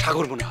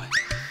সাগর মনে হয়।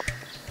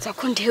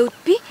 যখন ঢেউ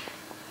উঠবি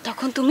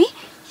তখন তুমি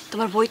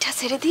তোমার বইটা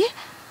ছেড়ে দিয়ে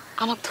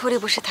আমাকে ধরে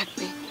বসে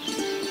থাকবে,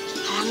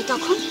 আর আমি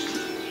তখন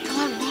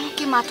তোমার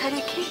বুকে মাথা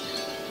রেখে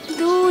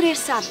দূরের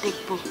চাঁদ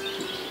দেখব।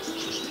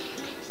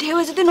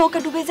 ঢেউয়ে যদি নৌকা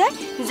ডুবে যায়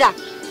যাক,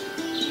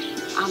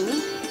 আমি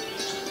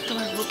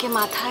তোমার বুকে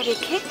মাথা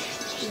রেখে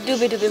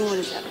ডুবে ডুবে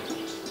মরে যাব।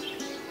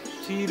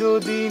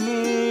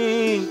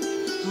 চিরদিনই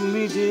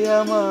তুমি যে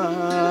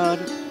আমার,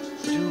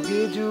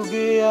 যুগে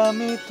যুগে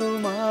আমি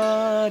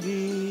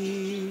তোমারই।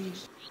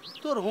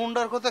 তোর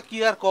হুন্ডার কথা কি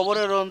আর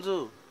কবরে রঞ্জু,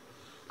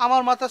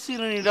 আমার মাথা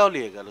চিরুনিটাও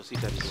লিয়ে গেল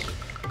সিটারি।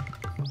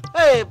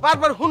 এই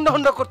বারবার হুন্ডা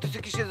হুন্ডা করতেছে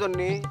কিসের জন্য?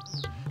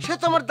 সে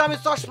তো আমার দামি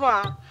চশমা,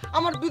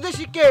 আমার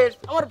বিদেশি কেস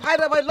আমার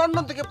ভাইরা ভাই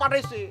লন্ডন থেকে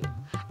পাঠাইছে,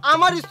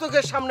 আমার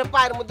চোখের সামনে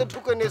পায়ের মধ্যে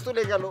ঢুকে নিয়ে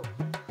চলে গেল।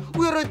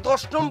 ওই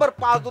 10 নম্বর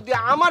পা যদি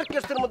আমার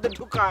কেসের মধ্যে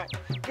ঢুকায়,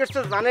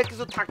 কেসের জানে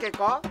কিছু থাকে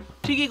ক?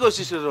 ঠিকই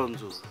কইছিস রে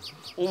রঞ্জু,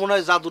 ও মনে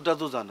হয় জাদু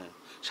টাদু জানে।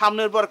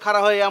 সামনের পর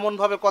খাড়া হয়ে এমন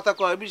ভাবে কথা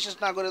কয়, বিশ্বাস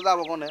না করে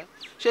যাবো কোনে,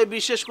 সে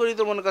বিশ্বাস করি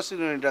তো মনে কর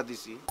চিরুনিটা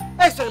দিছি।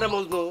 এই সঙ্গে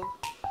মজনু,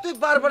 তুই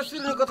বারবার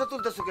চিরুনির কথা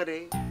তুলতেছ কে?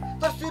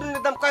 তোর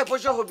চিরুনির দাম কয়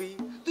পয়সা হবি?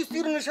 তুই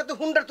চিরুনির সাথে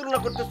হুন্ডার তুলনা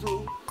করতেছ।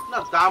 না,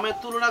 দামের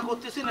তুলনা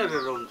করতেছি না রে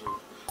রঞ্জু,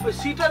 ওই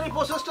সিটারি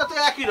প্রসেসটা তো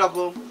একই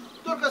রকম।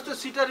 তোর কাছ থেকে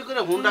সিটারি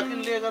করে হুন্ডা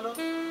কিনে নিয়ে গেল,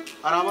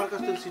 আর আমার কাছ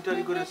থেকে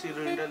সিটারি করে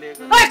চিরুনিটা নিয়ে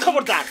গেল। এই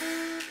খবরদার,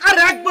 আর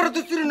একবার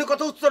তুই চিরুনির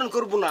কথা উচ্চারণ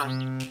করবো না।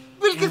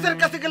 বিলকিসের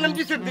কাছে গেলাম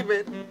বিচার দিবে,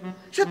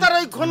 সে তার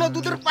ওই ঘন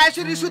দুধের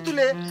পায়েসের ইস্যু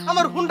তুলে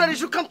আমার হুন্ডার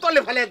ইস্যু খাম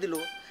তলে ফেলে দিল।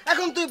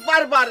 এখন তুই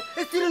বারবার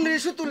এই চিরুনির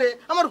ইস্যু তুলে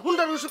আমার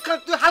হুন্ডার ইস্যু খাম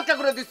তুই হালকা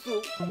করে দিচ্ছ।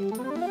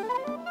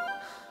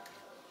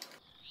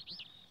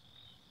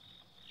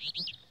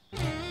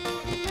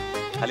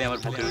 খালি আমার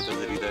বুকের ভিতরে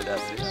যে হৃদয়টা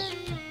আছে,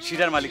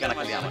 শিরার মালিকানা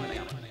খালি আমার নাই,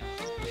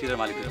 শিরার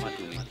মালিক হচ্ছে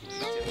তুমি।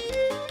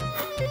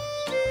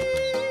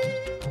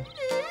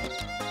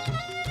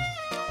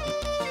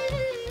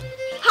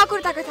 হা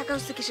করে তাকায় থাকা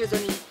হচ্ছে কিসের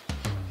জন্য?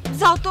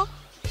 যাও তো,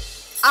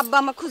 আব্বা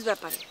আমার খুঁজবার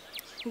পারে,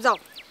 যাও।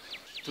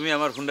 তুমি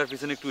আমার হুন্ডার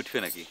পিছনে একটু উঠবে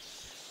নাকি?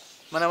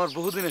 মানে আমার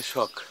বহুদিনের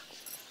শখ,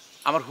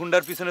 আমার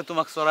হুন্ডার পিছনে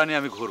তোমাকে চড়া নিয়ে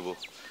আমি ঘুরবো।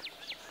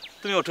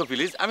 তুমি ওঠো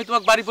প্লিজ, আমি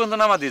তোমাকে বাড়ি পর্যন্ত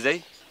নামা দিয়ে যাই।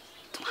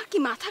 তোমার কি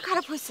মাথা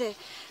খারাপ হয়েছে?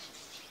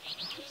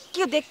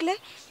 কেউ দেখলে?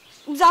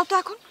 যাও তো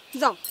এখন,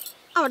 যাও,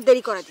 আমার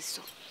দেরি করে দিচ্ছ।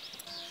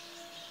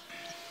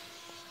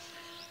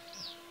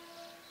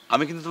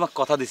 আমি কিন্তু তোমাকে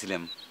কথা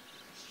দিছিলাম,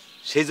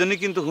 সেই জন্যই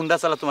কিন্তু হুন্ডা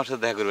চালা তোমার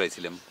সাথে দেখা করে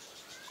আইছিলাম।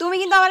 তুমি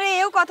কিন্তু আমার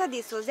এও কথা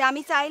দিছো যে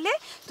আমি চাইলে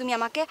তুমি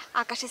আমাকে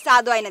আকাশে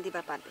চাঁদ আয়না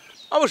দিবার পারবে।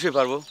 অবশ্যই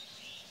পারবো,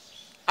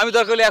 আমি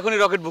দরকার হলে এখনই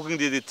রকেট বুকিং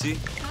দিয়ে দিচ্ছি।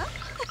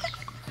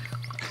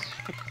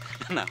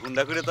 না,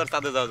 হুন্ডা করে তো আর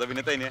চাঁদে যাওয়া যাবি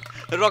না, তাই না?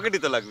 রকেটই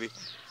তো লাগবে।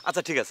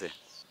 আচ্ছা ঠিক আছে,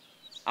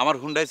 আমার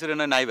হুন্ডাই চড়ে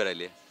নয় নাই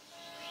বেড়াইলে,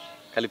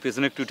 খালি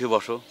পেছনে একটু উঠে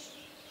বসো,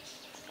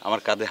 আমার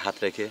কাঁধে হাত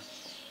রেখে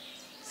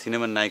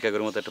সিনেমার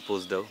নায়িকাদের মতো একটা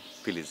পোজ দাও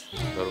প্লিজ।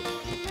 ধরো।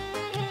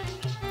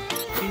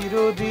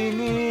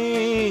 চিরদিনই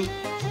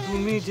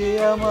তুমি যে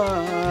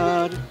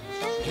আমার,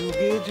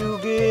 যুগে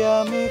যুগে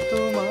আমি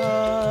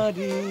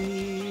তোমারই।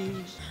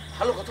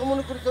 ভালো কথা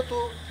মনে করি তো,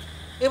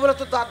 এবারে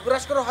তো দাঁত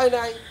ব্রাশ করা হয়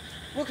নাই,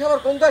 মুখে আবার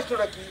গন্ধ আসলো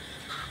নাকি?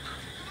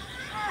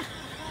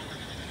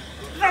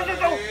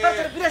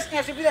 বিরাজ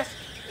নিয়ে আসে, বিরাজ।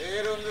 এ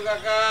রঞ্জু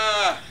কাকা,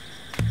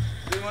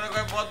 তুই মনে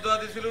কর বদদোয়া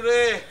দিছিল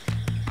রে,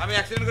 আমি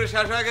অ্যাক্সিডেন্ট করে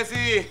শেষ হয়ে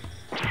গেছি।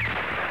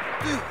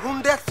 তুই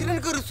হুন্ডা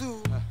অ্যাক্সিডেন্ট করেছু?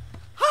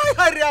 হাই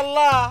হাই রে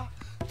আল্লাহ,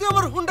 তুই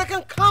আমার হুন্ডা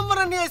কেন খাম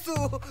মারা নিয়ে আইছু?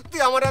 তুই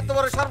আমার এত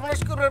বড়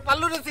সর্বনাশ করবে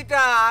পারলু রে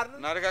সিটার?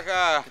 না রে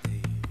কাকা,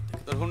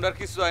 তোর হুন্ডার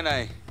কিছু হয়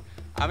নাই,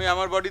 আমি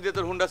আমার বডি দিয়ে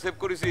তোর হুন্ডা সেভ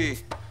করেছি।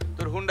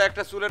 তোর হুন্ডা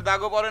একটা চুলের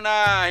দাগও পড়ে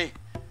নাই।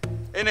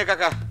 এই নে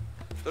কাকা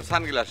তোর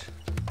সানগ্লাস,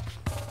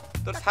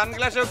 তোর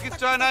সানগ্লাসেও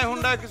কিচ্ছু হয় নাই,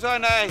 হুন্ডা কিছু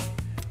হয় নাই।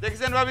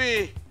 দেখেছেন ভাবি,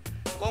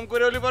 কম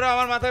করে হলি পরে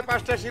আমার মাথায়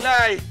 5টা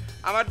সেলাই,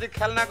 আমার দিক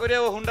খেয়াল না করে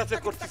ও হুন্ডা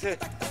চেক করতেছে।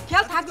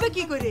 খেয়াল থাকবে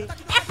কি করে?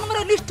 এক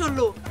নম্বরে লিস্ট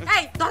হলো।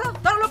 এই ধরো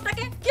ধরো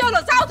লোকটাকে, কি হলো?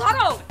 যাও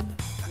ধরো,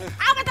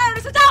 আগে ধরো,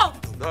 যাও।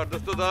 ধর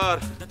দোস্ত ধর,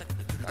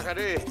 কাকা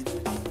রে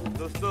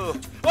দোস্ত।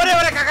 ওরে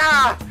ওরে কাকা,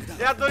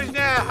 ইয়ার ধরিস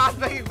নে, হাত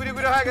নাকি ঘুরে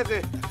ঘুরে হয়ে গেছে।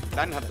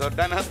 ডান হাত ধর,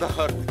 ডান হাত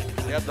ধর,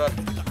 ইয়ার ধর।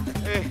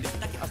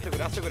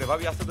 আস্তে করে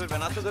ভাবি, আস্তে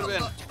ধরবেন, আস্তে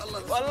ধরবেন।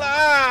 আল্লাহ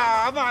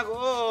আমা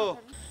গো।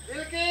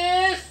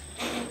 বিলকিস,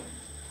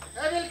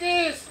 এই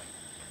বিলকিস,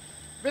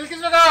 বিলকিস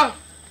বেগম,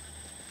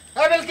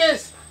 এই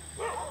বিলকিস।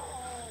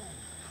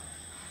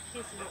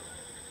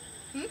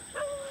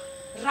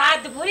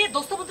 রাত ভরে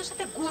দোস্ত বন্ধুর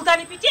সাথে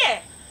গুলদানি পিটে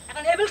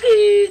এখন এ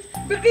বিলকিস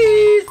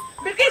বিলকিস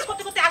বিলকিস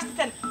করতে করতে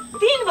আসতেছেন।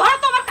 দিন ভর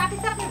তো আমার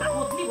কাটিছে আপনি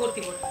বদনি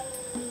ভর্তি ভর্তি।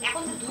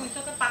 এখন যে 2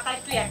 চোখে পাতা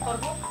একটু এক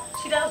করবো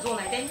সেটারও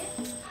জোনাই, তাই না?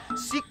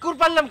 সিক্কুর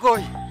পারলাম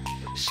কই?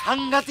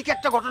 সাংঘাতিক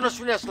একটা ঘটনা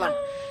শুনে আসলাম,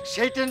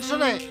 সেই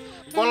টেনশনে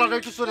গলাটা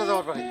একটু চলে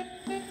যাওয়ার পরে।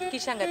 কি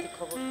সাংঘাতিক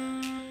খবর?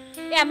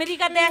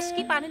 আমেরিকা দেশ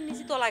কি পানির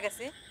নিচে তোলা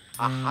গেছে?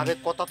 আরে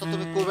কথা তো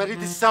তুমি কইবারই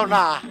দিচ্ছাও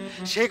না,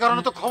 সেই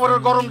কারণে তো খবরের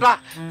গরমটা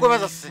কমে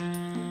যাচ্ছে।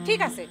 ঠিক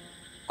আছে,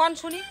 কোন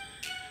শুনি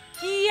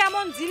কি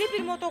এমন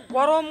জিলিপির মতো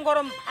গরম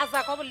গরম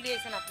ভাজা খবর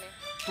নিয়েছেন আপনি?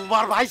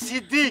 তোমার ভাই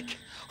সিদ্দিক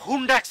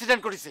হুন্ডা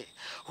অ্যাক্সিডেন্ট করেছে।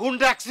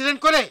 হুন্ডা অ্যাক্সিডেন্ট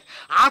করে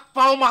হাত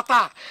পাও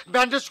মাথা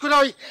ব্যান্ডেজ করে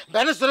ওই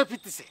ব্যান্ডেজ ধরে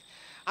ফিরতেছে।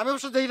 আমি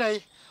অবশ্য দেখি নাই,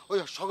 ওই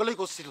সকলেই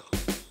করছিল।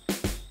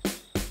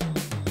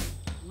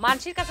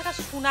 মানুষের কাছে একটা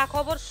শোনা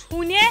খবর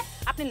শুনে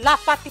আপনি লাভ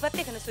পাত্তি পাত্তি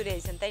এখানে চলে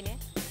আইছেন, তাই না?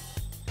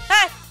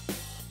 হ্যাঁ,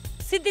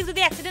 সিদ্দিক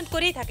যদি অ্যাক্সিডেন্ট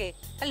করেই থাকে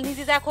তাহলে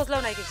নিজে যা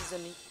খোঁজলাও নাই কিছুর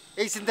জন্য।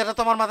 এই চিন্তাটা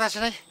তো আমার মাথায় আসে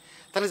নাই।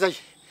 তাহলে যাই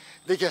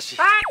দেখে আসি।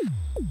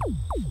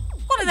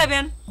 করে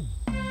যাবেন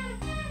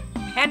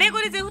ভ্যানে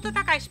করে, যেহেতু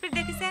টাকা আসবে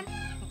দেখেছেন,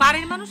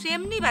 বাড়ির মানুষ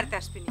এমনি বাড়িতে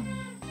আসবেনি।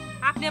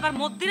 আপনি আবার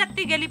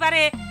মধ্যরাত্রি গেলি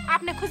পারে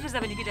আপনি খুঁজবে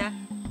যাবেন কিটা?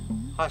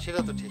 হ্যাঁ,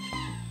 সেটা তো ঠিক।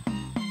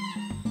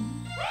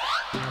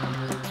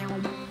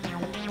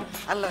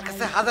 আল্লাহর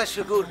কাছে হাজার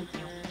শুকুর,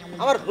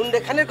 আমার হুন্ডে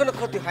খানের কোনো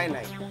ক্ষতি হয়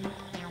নাই।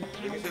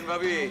 দেখেছেন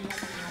ভাবি,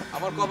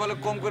 আমার কপালে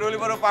কম করে হলি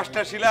বড়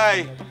 5টা সিলাই,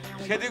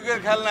 সেদিকের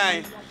খেয়াল নাই।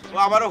 ও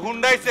আবারও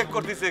হুন্ডাই চেক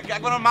করতেছে,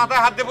 একবার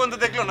মাথায় হাত দিয়ে পর্যন্ত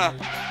দেখলো না।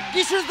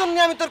 কিসের জন্য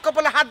আমি তোর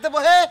কপালে হাত দেবো?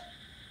 হে,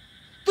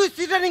 তুই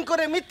চিটারিং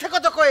করে মিথ্যে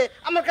কথা কয়ে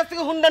আমার কাছ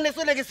থেকে হুন্ডা নিয়ে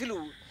চলে গেছিল,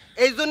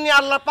 এই জন্য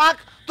আল্লাহ পাক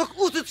তোকে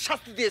উচিত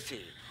শাস্তি দিয়েছে।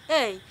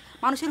 এই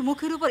মানুষের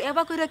মুখের উপর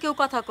এবা কইরা কেউ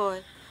কথা কয়,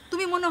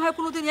 তুমি মনে হয়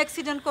কোনোদিন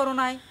অ্যাক্সিডেন্ট করো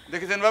নাই?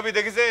 দেখেছেন ভাবি,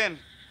 দেখেছেন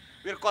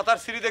এর কথার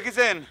সিঁড়ি,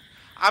 দেখেছেন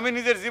আমি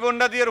নিজের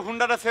জীবনটা দিয়ে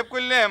হুন্ডাটা সেভ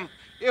করলাম,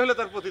 এ হলো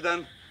তার প্রতিদান।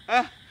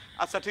 হ্যাঁ,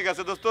 আচ্ছা ঠিক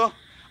আছে দোস্ত,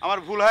 আমার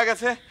ভুল হয়ে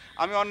গেছে,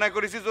 আমি অন্যায়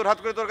করেছি, জোরহাত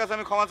করে তোর কাছে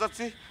আমি ক্ষমা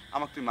চাচ্ছি,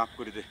 আমাকে তুই মাফ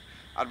করে দে।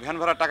 আর ভ্যান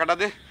ভাড়ার টাকাটা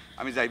দে,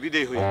 আমি যাই,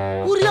 বিদেয় হই।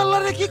 উরি আল্লাহ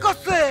রে, কি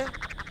করছে?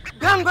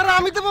 ভ্যান ভাড়া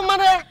আমি দেবো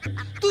মানে?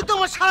 তুই তো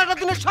আমার সারাটা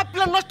দিনের সব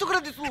প্ল্যান নষ্ট করে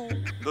দিছু।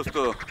 দোস্ত,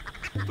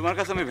 তোমার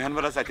কাছে আমি ভ্যান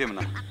ভাড়া চাইতাম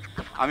না।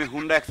 আমি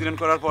হুন্ডা অ্যাক্সিডেন্ট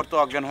করার পর তো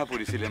অজ্ঞান হয়ে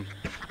পড়েছিলাম,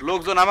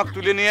 লোকজন আমাকে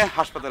তুলে নিয়ে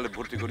হাসপাতালে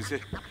ভর্তি করেছে।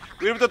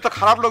 এর ভিতর তো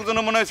খারাপ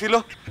লোকজনও মনে হয়েছিল।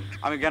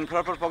 আমি জ্ঞান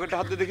ফেরার পর পকেটে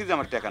হাত দিয়ে দেখি যে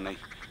আমার টাকা নাই,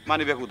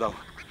 মানি ব্যাগ উদাও।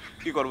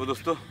 কি করবো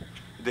দোস্ত,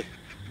 দে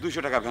 200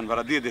 টাকা ভ্যান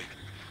ভাড়া দিয়ে দে,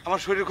 আমার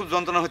শরীর খুব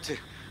যন্ত্রণা হচ্ছে,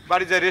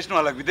 বাড়ি যাই রেস্ট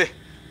নেওয়া লাগবে, দে।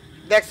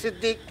 দেখ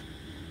সিদ্দিক,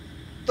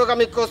 তোকে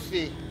আমি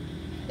করছি,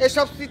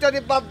 এসব সিটারি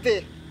বাদ দে,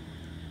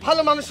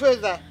 ভালো মানুষ হয়ে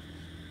যা।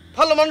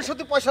 ভালো মানুষ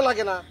হতে পয়সা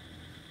লাগে না,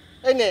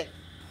 এই নে।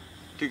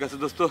 ঠিক আছে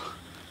দোস্ত,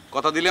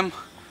 কথা দিলাম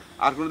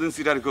আর কোনোদিন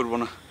সিটারি করবো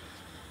না।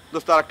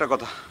 দোস্ত আর একটা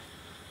কথা,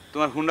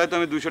 তোমার হুন্ডায় তো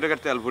আমি 200 টাকার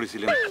তেল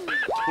ভরেছিলাম,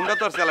 হুন্ডা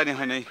তো আর চালানি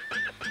হয় নাই,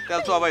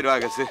 তেল তো আবার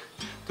রয়ে গেছে,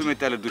 তুমি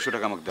তেলের 200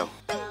 টাকা আমাকে দাও।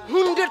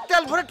 হুন্ডের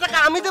তেল ভরে টাকা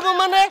আমি দেবো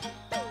মানে?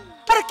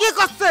 আরে কি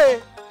করছে?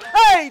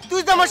 এই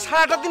তুই যে আমার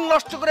সারাটা দিন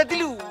নষ্ট করে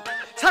দিলু,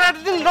 সারাটা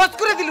দিন লস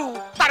করে দিলু,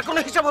 তার কোনো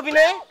হিসাব হবি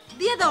না?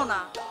 দিয়ে দাও না,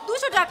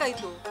 200 টাকাই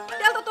তো,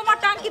 তেল তো তোমার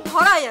টাঙ্কি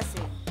ভরাই আছে।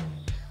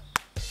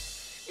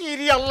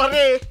 ইরি আল্লাহ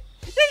রে,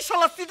 এই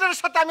শালা সিটারের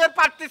সাথে আমি আর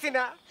পারতেছি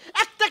না।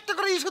 একটা একটা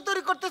করে ইস্যু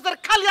তৈরি করতেছে আর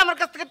খালি আমার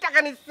কাছ থেকে টাকা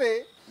নিচ্ছে।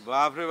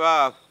 বাপ রে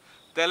বাপ,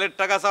 তেলের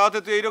টাকা চাওয়াতে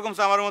তুই এইরকম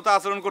আমার মতো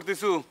আচরণ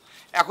করতেছু?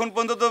 এখন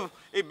পর্যন্ত তো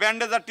এই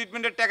ব্যান্ডেজ আর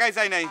ট্রিটমেন্টের টাকাই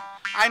চাই নাই,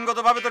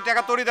 আইনগতভাবে তোর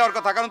টাকা তোরই দেওয়ার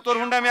কথা, কারণ তোর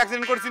হুন্ডা আমি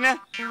অ্যাক্সিডেন্ট করছি না।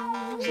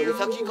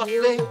 সরিষা কি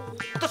করছে?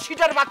 তো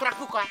সিটার বাত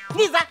রাখু কয়,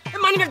 নিয়ে যা,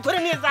 মানিব্যাগ ধরে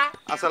নিয়ে যা।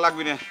 আচ্ছা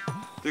লাগবি না,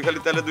 তুই খালি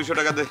তেলে 200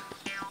 টাকা দে,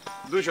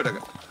 200 টাকা।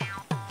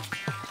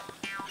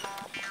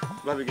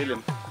 ভাবি গেলাম,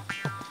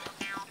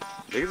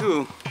 দেখিছু?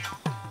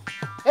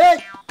 এই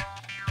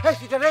এই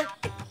সিটারে,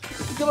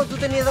 তুই তোমার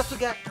জুতে নিয়ে যাচ্ছ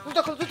কে? তুই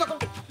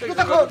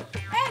তখন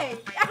এই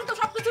এখন তো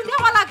সবকিছু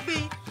নেওয়া লাগবে,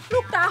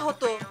 লোকটা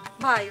হতো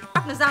ভাই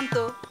আপনি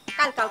জানতো,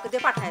 কালকে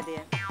দিয়ে পাঠায়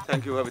দেন।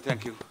 থ্যাংক ইউ ভাবি,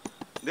 থ্যাংক ইউ।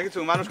 দেখিছু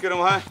মানুষ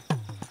কিরম হয়,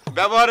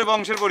 ব্যবহারে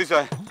বংশের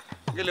পরিচয়।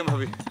 গেলাম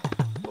ভাবি।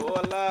 ও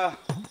আল্লাহ,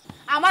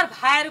 আমার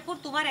ভাইয়ের উপর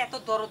তোমার এত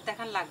দরদ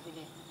দেখান লাগবে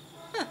না।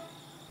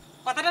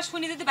 কথাটা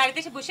শুনি যদি বাড়িতে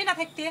এসে বসে না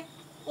থাকতে,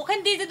 ওখান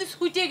দিয়ে যদি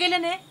ছুটে গেলে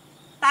নে,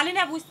 তাহলে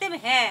না বুঝতে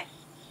হ্যাঁ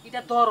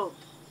এটা দরদ।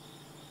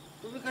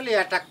 তুমি খালি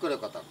অ্যাটাক করে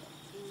কথা বল।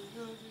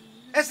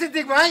 এ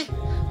সিদ্দিক ভাই,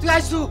 তুই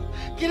আইছু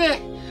কি রে?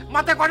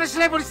 মাথা কটা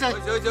সেলাই পড়িছে?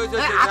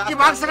 আপনি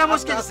মাংস না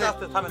মুশকিল আছে?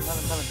 থামেন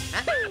থামেন থামেন।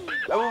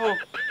 বাবু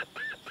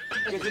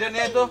কেজিটা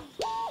নিয়ে তো,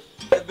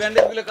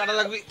 ব্যান্ডেজ গুলো কাটা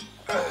লাগবে।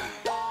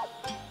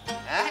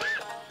 হ্যাঁ,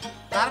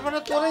 তার মানে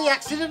তোর এই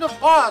অ্যাক্সিডেন্ট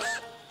ফস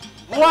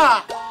বুয়া,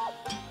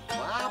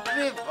 বাপ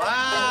রে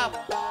বাপ,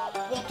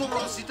 কত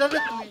বড় সিটার রে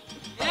তুই।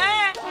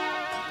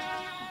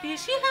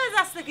 বেশি হয়ে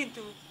যাচ্ছে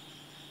কিন্তু।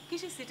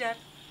 কিসের সিটার?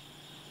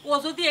 ও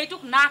যদি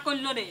এইটুক না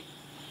করলো নে,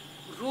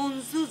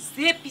 রঞ্জু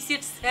যে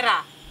পিসেট সেরা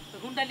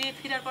হুন্ডা নিয়ে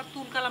ফিরার পর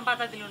তুল কালাম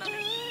বাধা দিল না।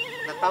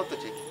 তাও তো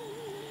ঠিক।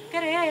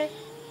 রে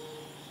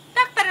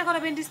ডাক্তারের ঘরে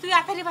বেন্ডিস, তুই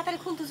আথারি বাতারি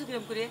খুলতেছু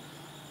কিরম করে?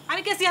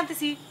 আমি কেসি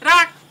আনতেছি,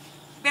 রাখ,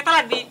 বেতা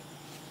লাগবি।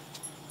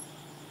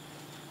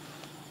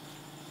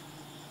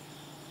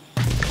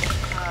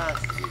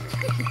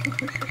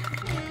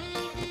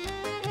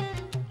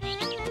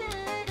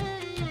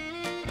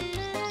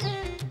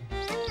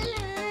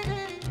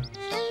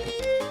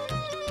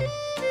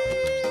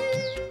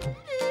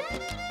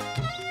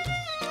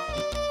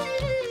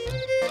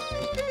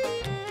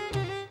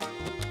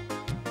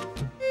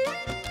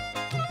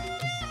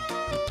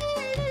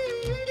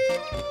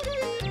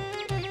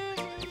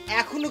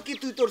 এখনো কি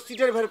তুই তোর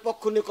সিটার ভাইয়ের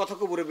পক্ষ নিয়ে কথা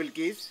কবরে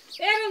বিলকিস?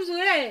 এ রঞ্জু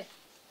রে,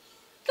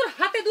 তোর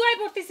হাতে দুয়াই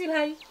পড়তেছি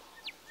ভাই,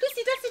 তুই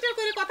সিটার সিটার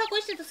করে কথা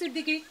কইছ তো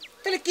সিদ্দিকি।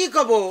 তাহলে কি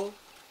কব?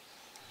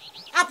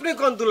 আপনি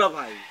কোন দুলা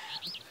ভাই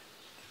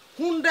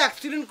হুন্ডা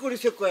অ্যাক্সিডেন্ট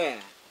করেছে কয়া,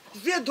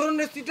 যে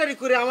ধরনের চিটারি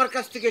করে আমার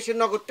কাছ থেকে সে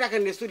নগদ টাকা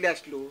নিয়ে চলে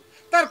আসলো,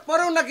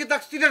 তারপরেও নাকি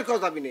তাকে চিটার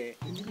কথা যাবি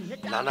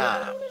না না,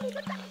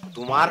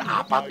 তোমার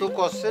আপাত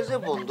কষ্টে যে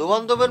বন্ধু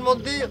বান্ধবের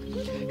মধ্যে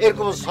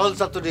এরকম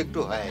সলচাতুরি একটু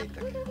হয়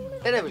থাকে,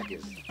 তাই না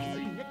বিলকিস?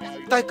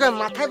 তাই কয়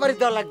মাথায় বাড়ি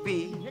দেওয়া লাগবি?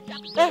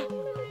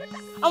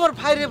 আমার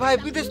ভাইরে ভাই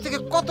বিদেশ থেকে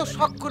কত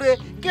শখ করে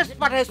কেস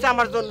পাঠাইছে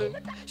আমার জন্য,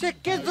 সে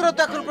কেস ধরে তো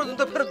এখন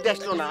পর্যন্ত ফেরত দিয়ে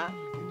আসলো না।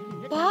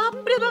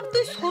 বাপরে বাপ,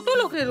 তুই ছোট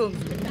লোকের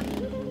রঞ্জু।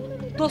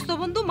 দোস্ত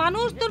বন্ধু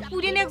মানুষ তোর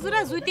পুরিন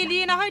একজোড়া জুইতে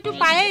লিয়ে না হয় একটু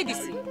পায়াই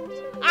দিছি,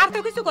 আর তো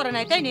কিছু করে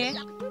নাই, তাই নে?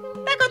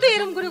 দেখো তুই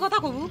এরম করে কথা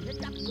কবু?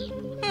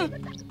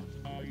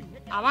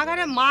 আমার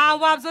ঘরে মা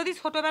বাপ যদি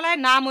ছোটবেলায়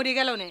না মরে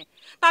গেল নে,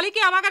 তাহলে কি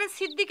আমার ঘরে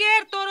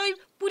সিদ্দিকের তোর ওই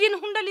পুরিন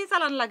হুন্ডা নিয়ে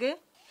চালান লাগে,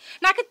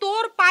 নাকি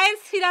তোর পায়ের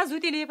সিরা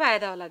জুইতে নিয়ে পায়ে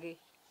দেওয়া লাগে?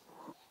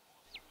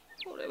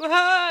 ওরে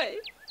ভাই,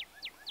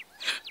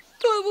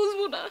 তুই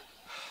বুঝবো না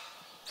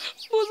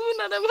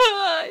রে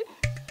ভাই।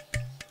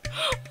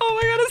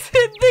 আমার ঘরে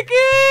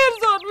সিদ্দিকের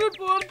জন্মের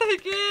পর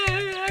থেকে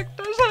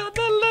একটা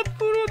সাধারণ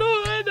পুরনো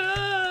হয়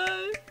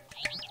নাই,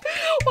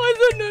 ওই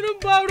জন্য এরকম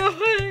বাবড়া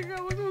হয়ে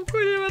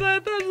করে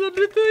বেড়ায়, তার জন্য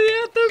তুই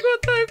এত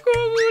কথা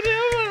কবু রে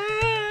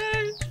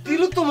ভাই।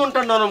 দিলু তো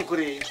মনটা নরম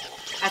করে।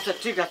 আচ্ছা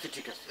ঠিক আছে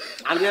ঠিক আছে,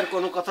 আমি আর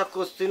কোনো কথা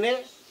করছি নে।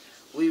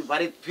 ওই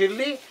বাড়িতে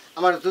ফিরলি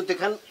আমার জুতে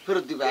খান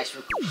ফেরত দিবে,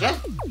 আসবে। হ্যাঁ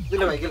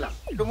দিলে ভাই গেলাম।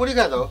 একটু মুড়ি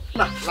খা দাও।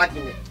 না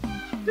লাগবে না।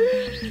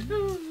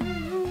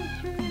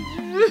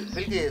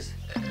 বিলকিস,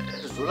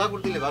 একটু ঝোলা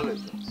গুড় দিলে ভালো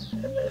হতো।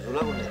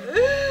 ঝোলা গুড়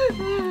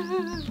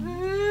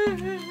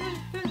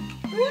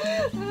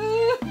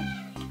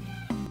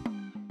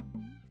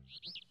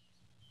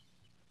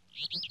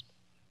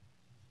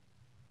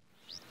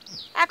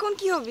এখন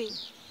কি হবি?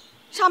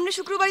 সামনে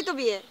শুক্রবারই তো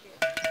বিয়ে।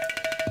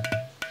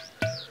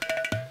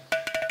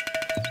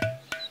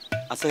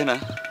 আচ্ছা না,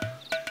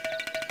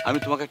 আমি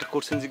তোমাকে একটা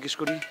কোশ্চেন জিজ্ঞেস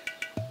করি।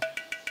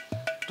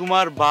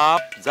 তোমার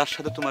বাপ যার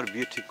সাথে তোমার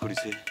বিয়ে ঠিক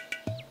করেছে,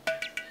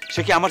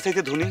 সে কি আমার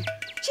চাইতে ধনী?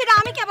 সেটা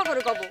আমি কেবা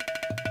করে কব?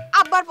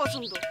 আব্বার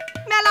পছন্দ,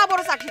 মেলা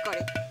বড় চাকরি করে,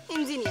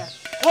 ইঞ্জিনিয়ার।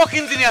 হোক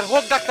ইঞ্জিনিয়ার,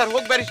 হোক ডাক্তার,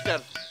 হোক ব্যারিস্টার,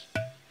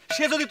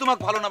 সে যদি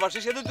তোমাকে ভালো না বাসে,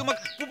 সে যদি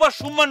তোমাকে পুপার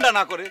সম্মানটা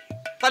না করে,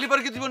 তাহলে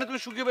পরে কি জীবনে তুমি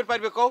সুখী হয়ে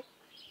পারবে? কও।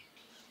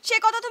 সে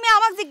কথা তুমি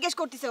আমাকে জিজ্ঞেস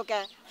করতেছো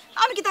ওকে?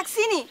 আমি কি তাকে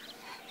চিনি?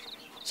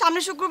 সামনে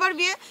শুক্রবার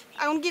বিয়ে,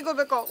 এখন কি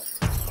করবে কও?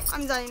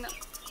 আমি জানি না।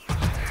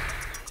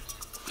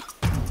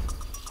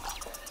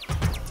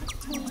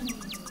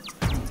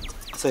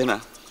 আচ্ছা না,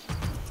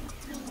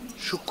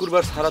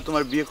 শুক্রবার ছাড়া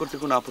তোমার বিয়ে করতে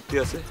কোনো আপত্তি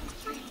আছে?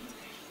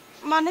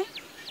 মানে?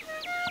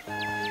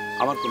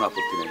 আমার কোনো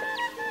আপত্তি নেই।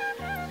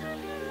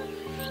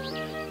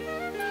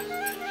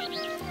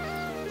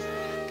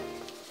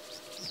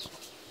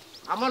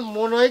 আমার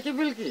মনে হয় কি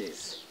বিলকিস,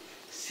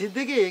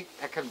 সিদ্দিকে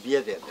একটা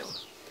বিয়ে দিয়ে দেব,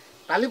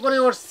 তাহলে পরে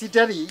ওর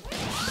সিটারি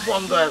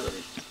বন্ধ হয়ে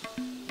যাবে।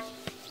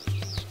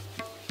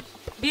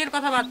 বিয়ের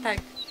কথা বাদ থাক।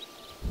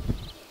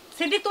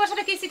 সিদ্দিক তোমার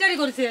সাথে কি সিটারি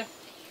করেছে?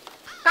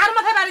 কার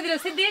মাথায় বাড়ি দিল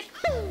সিদ্দিক?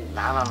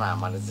 না না না,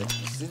 মানে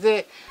যে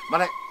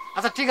মানে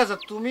আচ্ছা ঠিক আছে,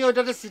 তুমি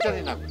ওইটাতে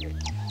সিটারি না করে,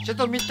 সে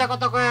তো মিথ্যা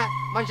কথা কয়ে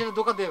মানুষের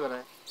ধোকা দিয়ে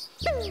বেড়ায়।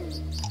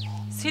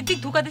 সিদ্দিক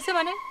ধোকা দিছে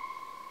মানে?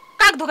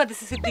 কাক ধোকা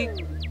দিছে সিদ্দিক?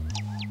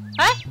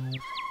 হ্যাঁ,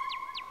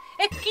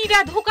 এ কিরা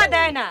ধোকা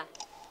দেয় না?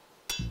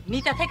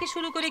 মিথ্যা থেকে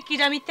শুরু করে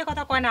কিরা মিথ্যে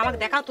কথা কয় না, আমাকে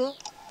দেখাও তো।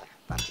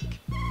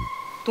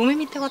 তুমি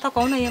মিথ্যে কথা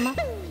কও নাই আমার?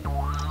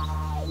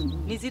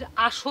 নিজের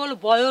আসল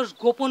বয়স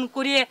গোপন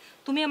করিয়ে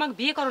তুমি আমাকে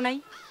বিয়ে করো নাই?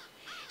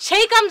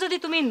 সেই কাম যদি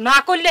তুমি না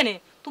করলে নে,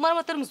 তোমার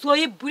মতো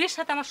জয়ীব বুড়ির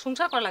সাথে আমার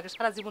সংসার করা লাগে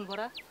সারা জীবন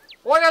ভরা?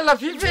 ওরে আল্লাহ,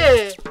 ফিফে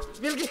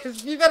বিলকিস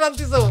ফিফে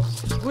রান্তিছো,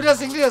 গুড়া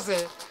চিংড়ি আছে,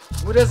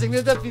 গুড়া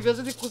চিংড়িতে ফিফে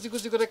যদি কুচি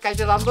কুচি করে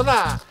কাইটে রান্ধো না,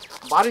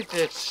 বাড়ি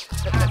টেস্ট।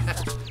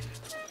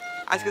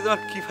 আজকে তোমার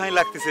কি ফাইন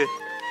লাগতেছে,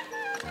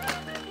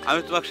 আমি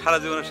তোমাকে সারা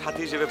জীবনের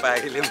সাথী হিসেবে পাওয়া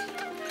গেলাম,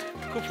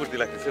 খুব ফুর্তি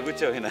লাগতেছে,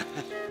 বুঝছো না?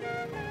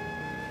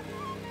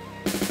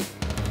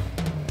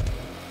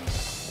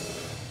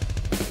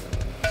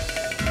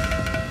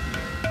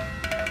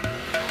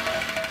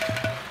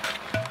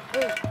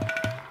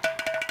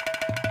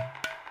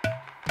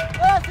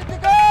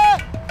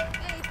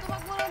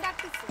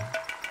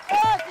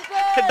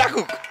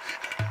 ডাকুক,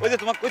 ওই যে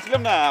তোমাকে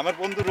কইছিলাম না, আমার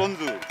বন্ধু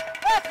রঞ্জু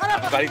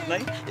বাড়িতে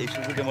নাই, এই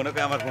সুযোগে মনে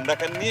করে আমার হুন্ডা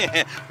খান নিয়ে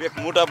এক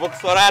মোটা বক্স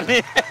চড়া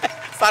নিয়ে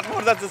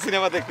সাতমোর যাচ্ছে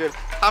সিনেমা দেখতে।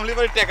 থামলি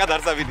বাড়ি টাকা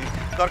ধার চাবিনি,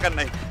 দরকার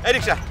নাই। এই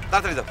রিক্সা,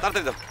 তাড়াতাড়ি যাও,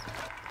 তাড়াতাড়ি যাও।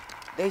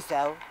 এই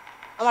চাও,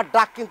 আমার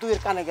ডাক কিন্তু এর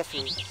কানে গেছে,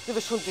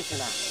 কিন্তু শুনতেছি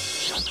না।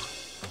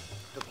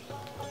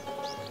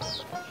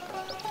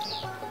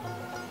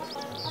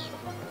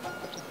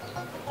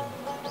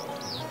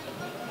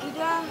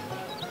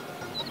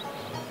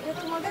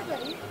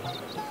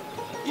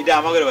 এটা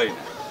আমাদের বাড়ি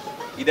না,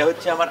 এটা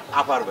হচ্ছে আমার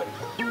আপার বাড়ি।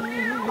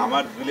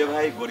 আমার দুলে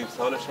ভাই গরিব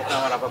সাহলের সাথে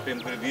আমার আপা প্রেম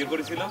করে বিয়ে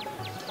করেছিল,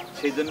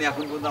 সেই জন্য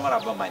এখন পর্যন্ত আমার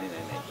আব্বা মাইনে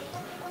নেয় নাই।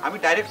 আমি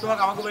ডাইরেক্ট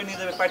তোমাকে আমাকে বাড়ি নিয়ে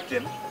যাবে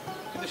পারতেন,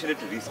 কিন্তু সেটা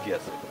একটু রিস্কি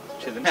আছে,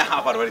 সেজন্য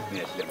আপার বাড়িতে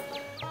নিয়ে আসলাম।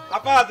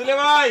 আপা, দুলে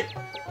ভাই,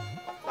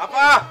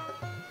 আপা,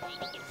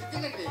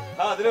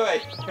 হ্যাঁ দুলে ভাই,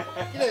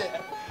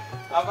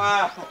 আপা,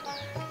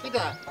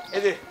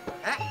 এই যে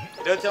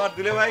এটা হচ্ছে আমার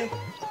দুলে ভাই,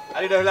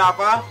 আর এটা হলো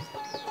আপা।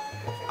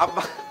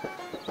 আপা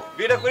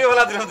বিয়েটা করে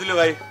ফেলা দিলাম দিলে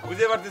ভাই,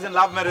 বুঝতে পারতেছেন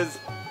লাভ ম্যারেজ।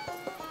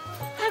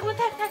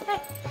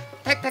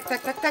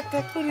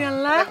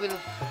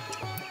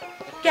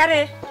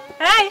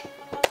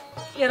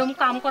 এরকম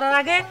কাম করার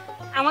আগে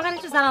আমার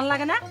কিছু জানার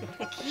লাগে না?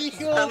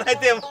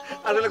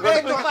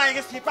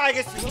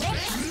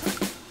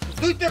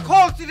 দুইতে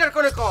খোল সিটার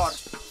করে কর,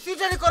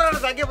 সিটারি করার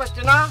জায়গা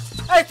পাচ্ছি না।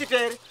 এই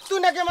সিটের তুই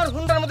নাকি আমার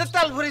হুন্ডার মধ্যে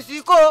তেল ভরেছি,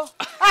 কো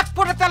এক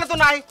ফোঁটা তেল তো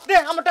নাই, দে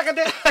আমার টাকা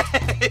দে।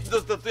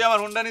 দোস্ত তুই আমার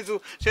হুন্ডা নিছু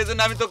সেই জন্য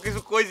আমি তো কিছু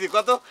কইছি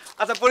কত।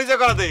 আচ্ছা পরিচয়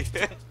করা দেই,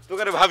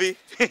 তোকে ভাবি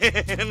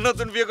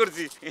নতুন বিয়ে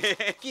করছি।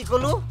 কি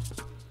কলু?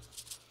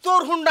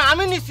 তোর হুন্ডা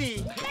আমি নিছি?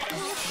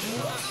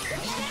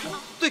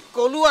 তুই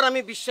কলু আর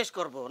আমি বিশ্বাস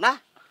করব না?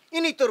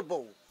 ইনি তোর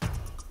বউ?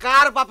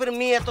 কার বাপের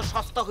মেয়ে এত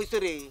সস্তা হইছে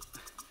রে,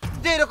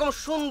 যে এরকম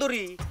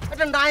সুন্দরী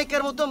একটা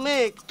নায়িকার মতো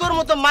মেয়ে তোর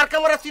মতো মার্কা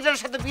মারা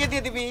সিটারের সাথে বিয়ে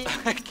দিয়ে দিবি?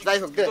 যাই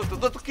হোক দে,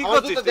 কি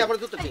করছিস?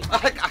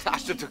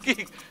 আশ্চর্য,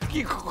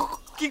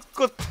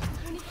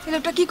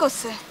 ছেলেটা কি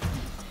করছে?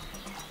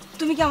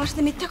 তুমি কি আমার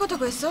সাথে মিথ্যা কথা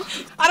কইছো?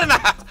 আরে না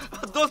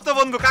দোস্ত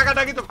বন্ধু,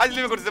 কাকাটা কি তো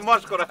ফাজলিমি করছে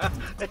মস্করা।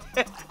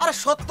 আরে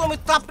সত্য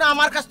মিথ্যা আপনি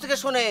আমার কাছ থেকে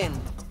শোনেন।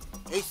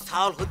 এই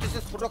সাল হইতেছে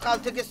ছোট কাল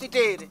থেকে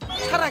সিটের,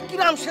 সারা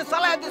গ্রাম সে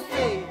চালায়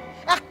দিচ্ছে,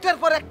 একটার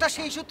পর একটা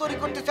সেই ইস্যু তৈরি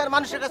করতেছে। আর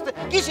মানুষের কাছে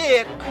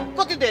কিসের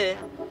কতি দে,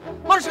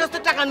 মানুষের কাছে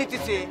টাকা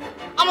নিতেছে।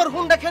 আমার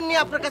হুন্ডা খেন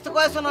নিয়ে আপনার কাছে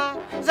কয়েছে না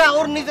যা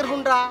ওর নিজের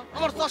হুন্ডা,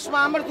 আমার চশমা,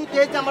 আমার জুতে,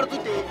 যে আমার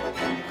জুতে।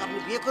 আপনি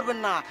বিয়ে করবেন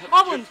না? ও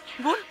বোন,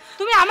 বোন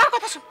তুমি আমার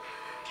কথা শোন।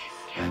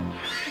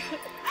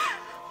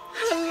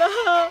 আল্লাহ,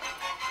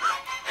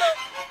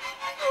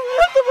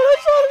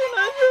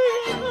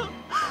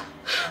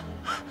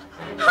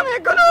 আমি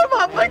এখন আমার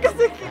বাবার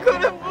কাছে কি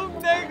করে মুখ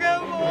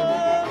দেখাবো?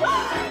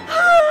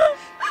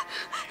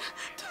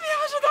 তুমি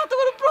আমার সাথে এত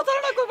বড়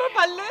প্রতারণা করবার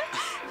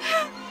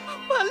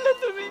পারলে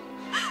তুমি?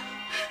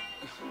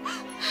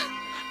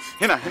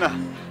 হেনা হেনা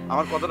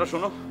আমার কথাটা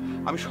শোনো,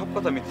 আমি সব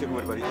কথা মিথ্যে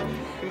কইতে পারি,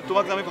 কিন্তু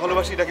তোমাকে আমি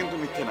ভালোবাসি এটা কিন্তু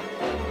মিথ্যে না।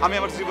 আমি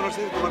আমার জীবনের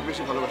সাথে তোমাকে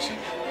বেশি ভালোবাসি।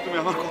 তুমি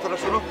আমার কথাটা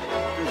শোনো,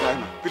 তুমি যাও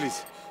না প্লিজ।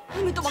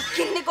 আমি তোমাকে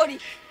ঘৃণা করি,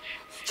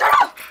 ছাড়ো।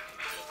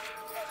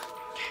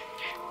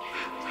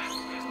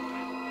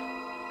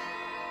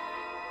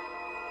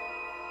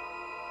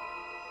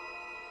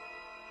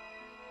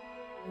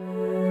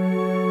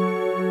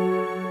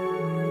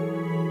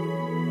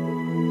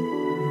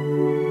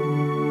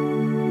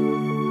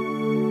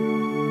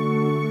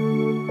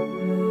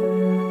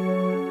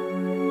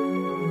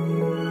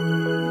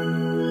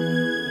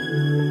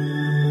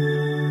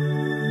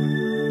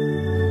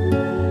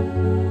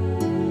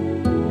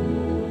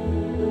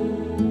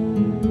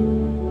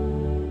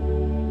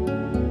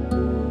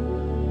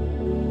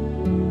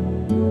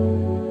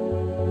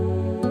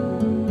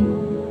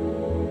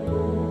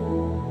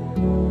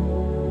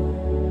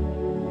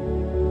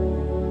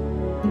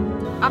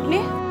 আপনি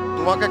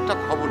তোমাকে একটা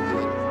খবর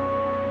দিই,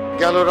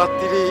 গেল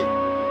রাত্রিরে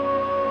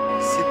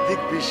সিদ্দিক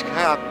বিষ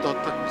খায়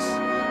আত্মহত্যা করছে।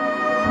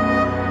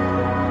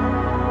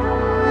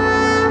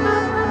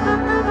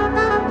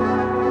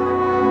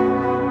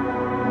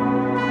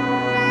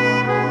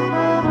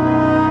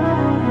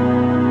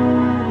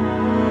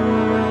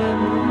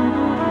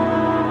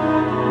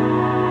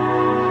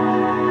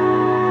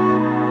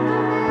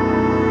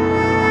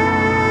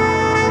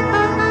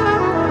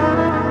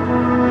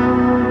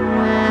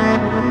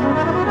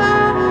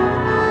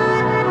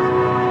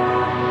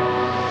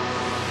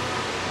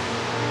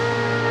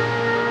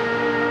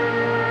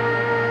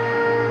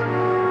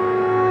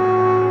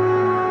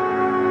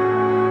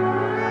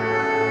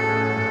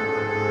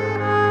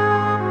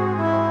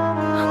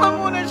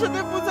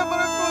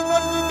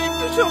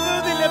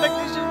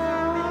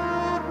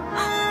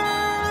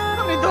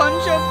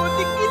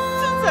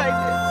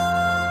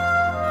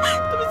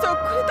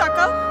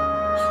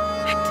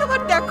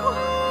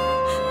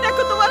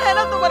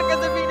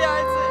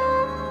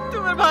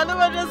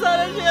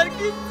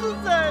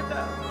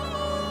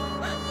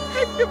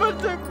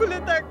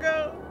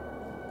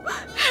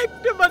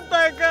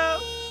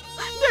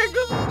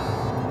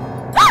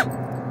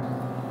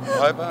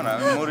 ভয় পাও না,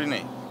 আমি মরি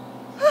নাই।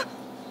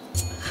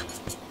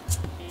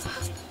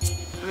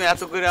 তুমি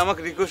এত করে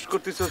আমাকে রিকোয়েস্ট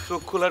করতেছো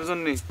চোখ খোলার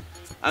জন্য,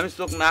 আমি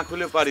চোখ না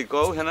খুলে পারি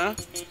কও? হ্যাঁ না?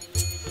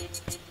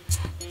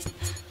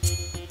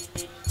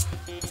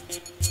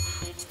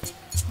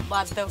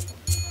 বাদ দাও,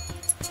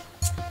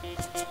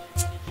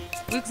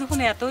 যখন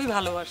এতই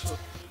ভালোবাসো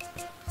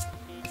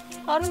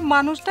আর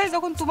মানুষটাই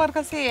যখন তোমার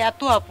কাছে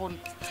এত আপন,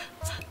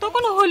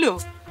 তখন হলো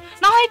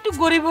না হয় একটু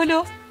গরিব হলো,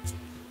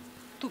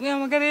 তুমি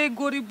আমাকে এই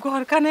গরিব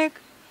ঘরখানে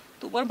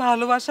তোমার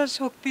ভালোবাসার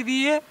শক্তি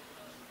দিয়ে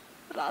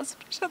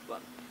রাজপ্রাসাদ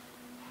বানাও।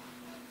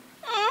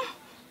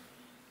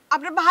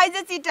 আপনার ভাই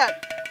যে চিটার,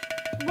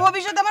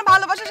 ভবিষ্যতে আমার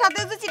ভালোবাসার সাথে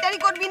যে চিটারি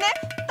করবি না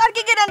তার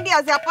কি গ্যারান্টি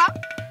আছে আপা?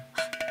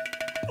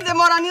 যে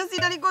মরানিও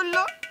চিটারি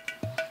করলো?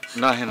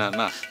 না হেনা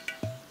না,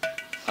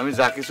 আমি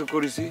যা কিছু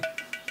করেছি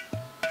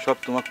সব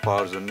তোমাকে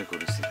পাওয়ার জন্য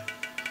করেছি।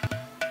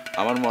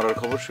 আমার মরার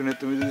খবর শুনে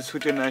তুমি যদি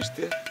ছুটে না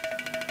আসতে,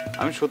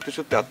 আমি সত্যি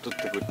সত্যি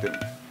আত্মহত্যা করতাম।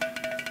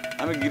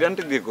 আমি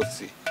গ্যারান্টি দিয়ে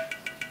করছি,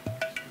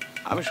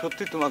 আমি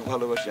সত্যি তোমাকে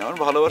ভালোবাসি। আমার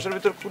ভালোবাসার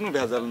ভিতর কোনো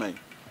ভেজাল নাই।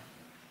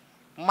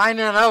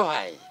 মাইনে নাও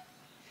ভাই,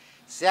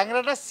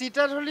 চ্যাংরাটা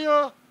সিটার হলেও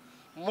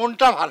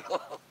মনটা ভালো।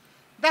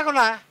 দেখো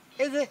না,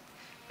 এই যে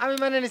আমি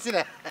মানে নিছি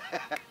না।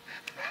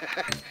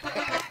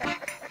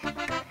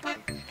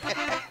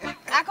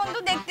 এখন তো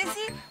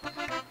দেখতেছি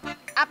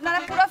আপনারা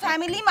পুরো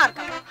ফ্যামিলি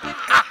মার্কা।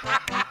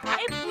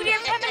 এই পুরো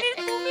ফ্যামিলির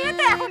তুমিও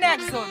তো এখন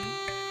একজন।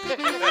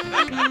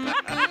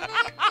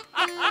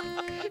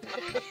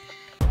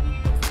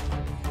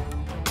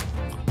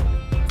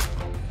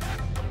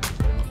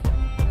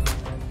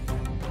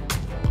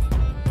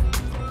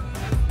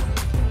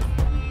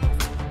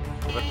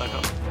 এবার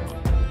তাকাও।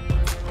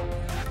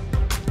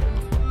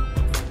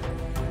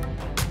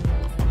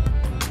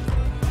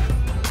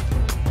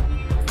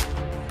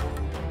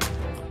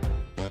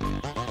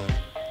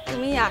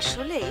 তুমি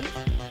আসলে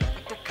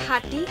একটা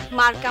খাঁটি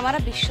মার্কা মারা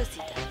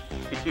বিশ্বসিতা।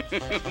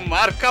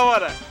 মার্কা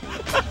মারা